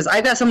case, because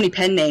I've got so many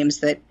pen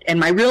names and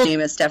my real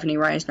name is Stephanie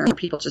Reisner.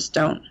 People just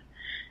don't.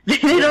 They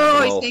don't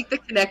always make the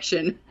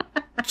connection.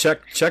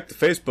 check the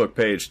Facebook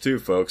page too,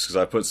 folks, because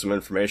I put some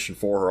information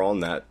for her on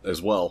that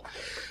as well.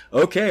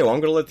 Okay, well, I'm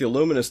going to let the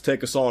Illuminists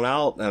take us on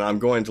out, and I'm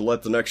going to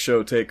let the next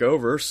show take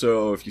over.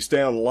 So if you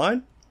stay on the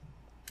line,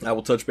 I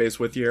will touch base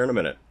with you here in a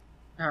minute.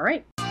 All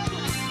right.